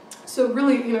 So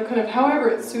really, you know, kind of however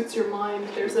it suits your mind,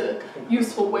 there's a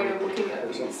useful way of looking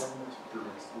at these.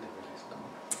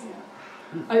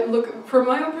 From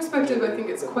my own perspective, I think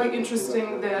it's quite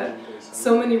interesting that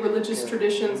so many religious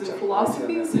traditions and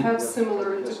philosophies have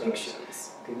similar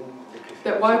depictions.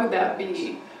 That why would that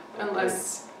be,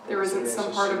 unless there isn't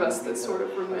some part of us that sort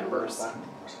of remembers?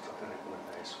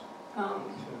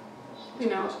 You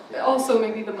know, also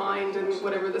maybe the mind and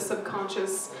whatever the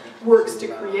subconscious works to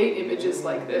create images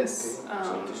like this,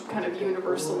 kind of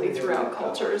universally throughout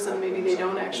cultures, and maybe they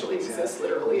don't actually exist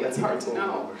literally, it's hard to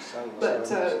know. But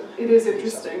it is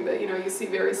interesting that, you know, you see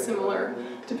very similar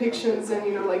depictions in,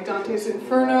 you know, like Dante's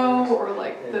Inferno, or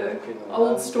like the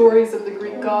old stories of the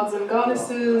Greek gods and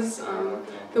goddesses,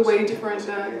 the way different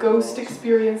ghost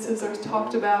experiences are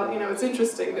talked about. You know, it's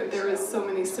interesting that there is so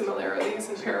many similarities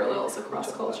and parallels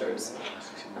across cultures.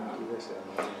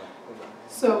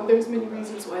 So there's many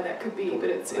reasons why that could be, but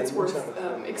it's worth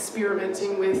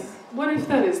experimenting with. What if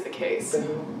that is the case?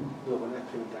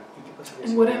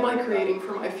 And what am I creating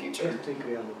for my future?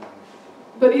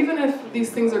 But even if these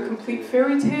things are complete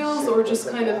fairy tales or just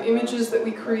kind of images that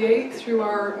we create through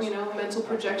our, you know, mental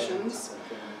projections,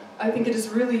 I think it is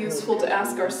really useful to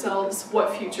ask ourselves,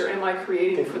 what future am I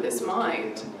creating for this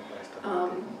mind?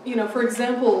 You know, for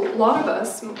example, a lot of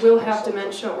us will have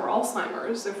dementia or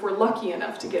Alzheimer's if we're lucky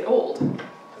enough to get old.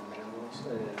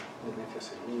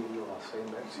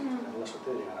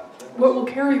 What we'll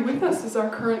carry with us is our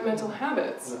current mental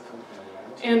habits,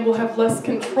 and we'll have less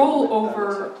control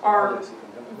over our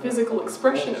physical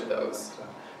expression of those.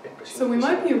 So we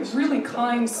might be a really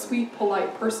kind, sweet,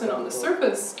 polite person on the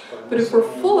surface, but if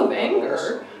we're full of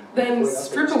anger, then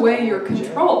strip away your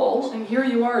control, and here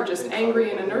you are just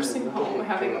angry in a nursing home,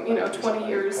 having, you know, 20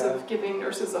 years of giving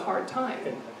nurses a hard time,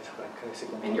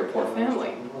 and your poor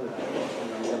family.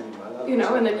 You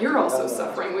know, and then you're also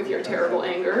suffering with your terrible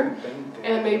anger,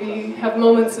 and maybe have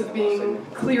moments of being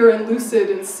clear and lucid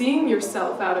and seeing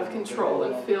yourself out of control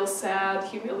and feel sad,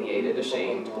 humiliated,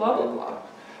 ashamed, blah, blah, blah.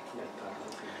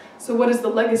 So what is the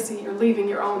legacy you're leaving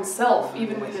your own self,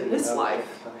 even within this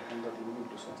life?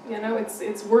 You know,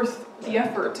 it's worth the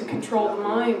effort to control the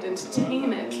mind and to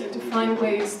tame it and to find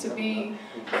ways to be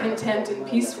content and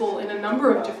peaceful in a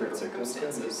number of different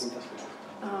circumstances.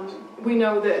 We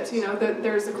know that, you know, that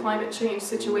there's a climate change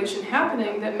situation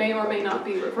happening that may or may not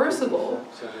be reversible.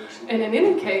 And in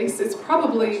any case, it's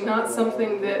probably not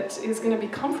something that is going to be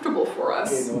comfortable for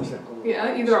us.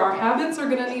 Yeah, either our habits are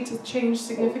going to need to change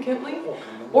significantly,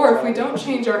 or if we don't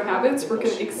change our habits, we're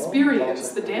going to experience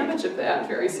the damage of that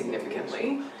very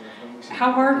significantly.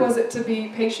 How hard was it to be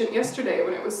patient yesterday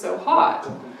when it was so hot?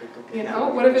 You know,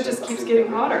 what if it just keeps getting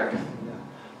hotter?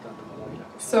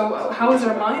 So how is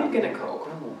our mind going to cope?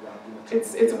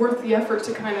 It's worth the effort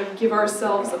to kind of give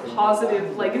ourselves a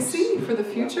positive legacy for the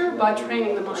future by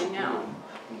training the mind now.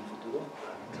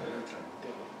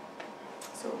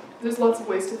 So there's lots of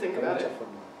ways to think about it.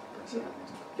 Yeah.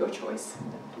 Your choice.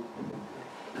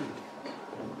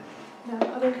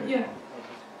 Yeah.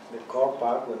 The core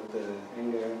part of the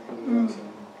anger, and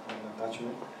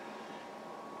attachment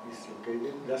is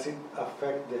located. Does it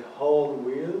affect the whole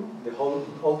wheel,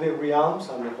 all the realms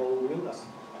and the whole wheel?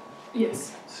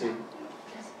 Yes. See.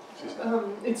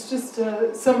 It's just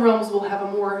some realms will have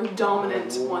a more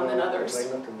dominant one than others.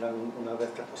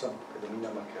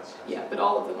 Yeah, but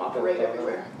all of them operate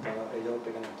everywhere.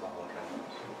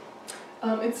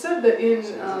 It's said that in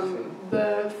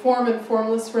the form and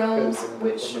formless realms,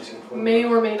 which may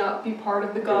or may not be part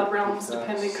of the God realms,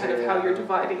 depending kind of how you're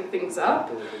dividing things up,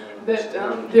 that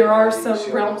there are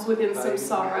some realms within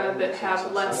Samsara that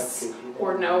have less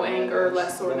or no anger,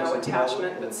 less or no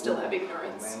attachment, but still have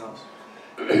ignorance.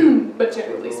 But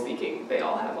generally speaking, they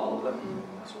all have all of them.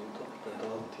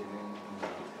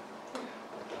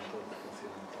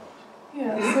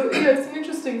 Yeah, so yeah, it's an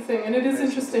interesting thing, and it is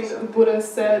interesting that the Buddha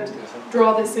said,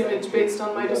 draw this image based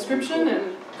on my description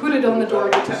and put it on the door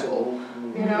of the temple.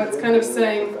 You know, it's kind of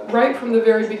saying, right from the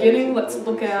very beginning, let's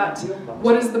look at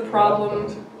what is the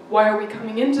problem why are we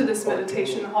coming into this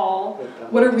meditation hall?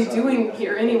 What are we doing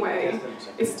here anyway?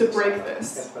 It's to break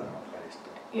this.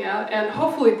 Yeah, and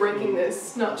hopefully breaking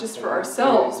this not just for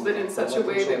ourselves, but in such a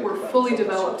way that we're fully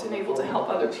developed and able to help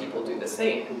other people do the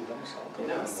same. You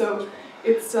know, so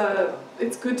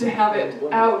it's good to have it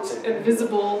out and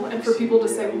visible, and for people to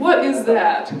say, "What is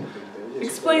that?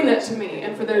 Explain that to me,"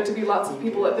 and for there to be lots of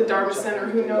people at the Dharma Center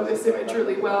who know this image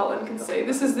really well and can say,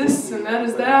 "This is this and that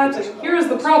is that, and here is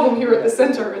the problem here at the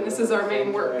center, and this is our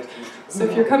main work." So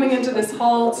if you're coming into this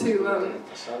hall to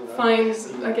find,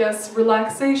 I guess,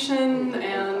 relaxation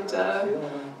and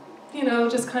you know,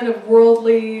 just kind of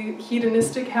worldly,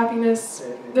 hedonistic happiness,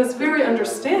 that's very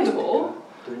understandable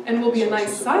and will be a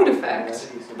nice side effect,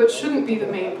 but shouldn't be the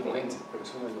main point.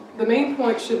 The main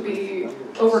point should be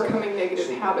overcoming negative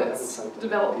habits,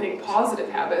 developing positive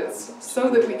habits, so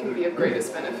that we can be of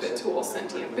greatest benefit to all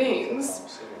sentient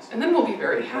beings, and then we'll be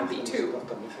very happy too.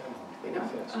 You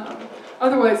know,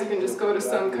 otherwise you can just go to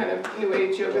some kind of New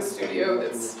Age yoga studio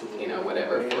that's, you know,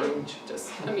 whatever, for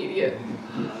just immediate.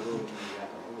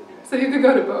 So you could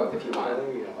go to both if you want.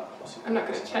 I'm not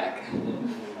going to check.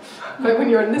 But when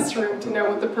you're in this room, to know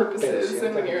what the purpose is,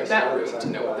 and when you're in that room, to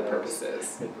know what the purpose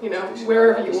is. You know,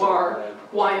 wherever you are,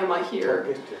 why am I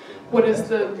here? What is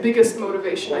the biggest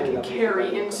motivation I can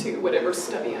carry into whatever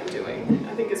study I'm doing?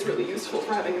 I think it's really useful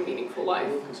for having a meaningful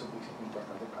life.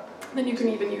 Then you can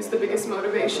even use the biggest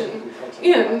motivation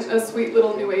in a sweet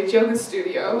little New Age yoga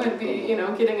studio and be, you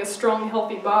know, getting a strong,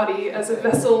 healthy body as a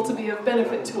vessel to be of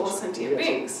benefit to all sentient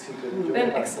beings.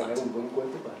 Then excellent.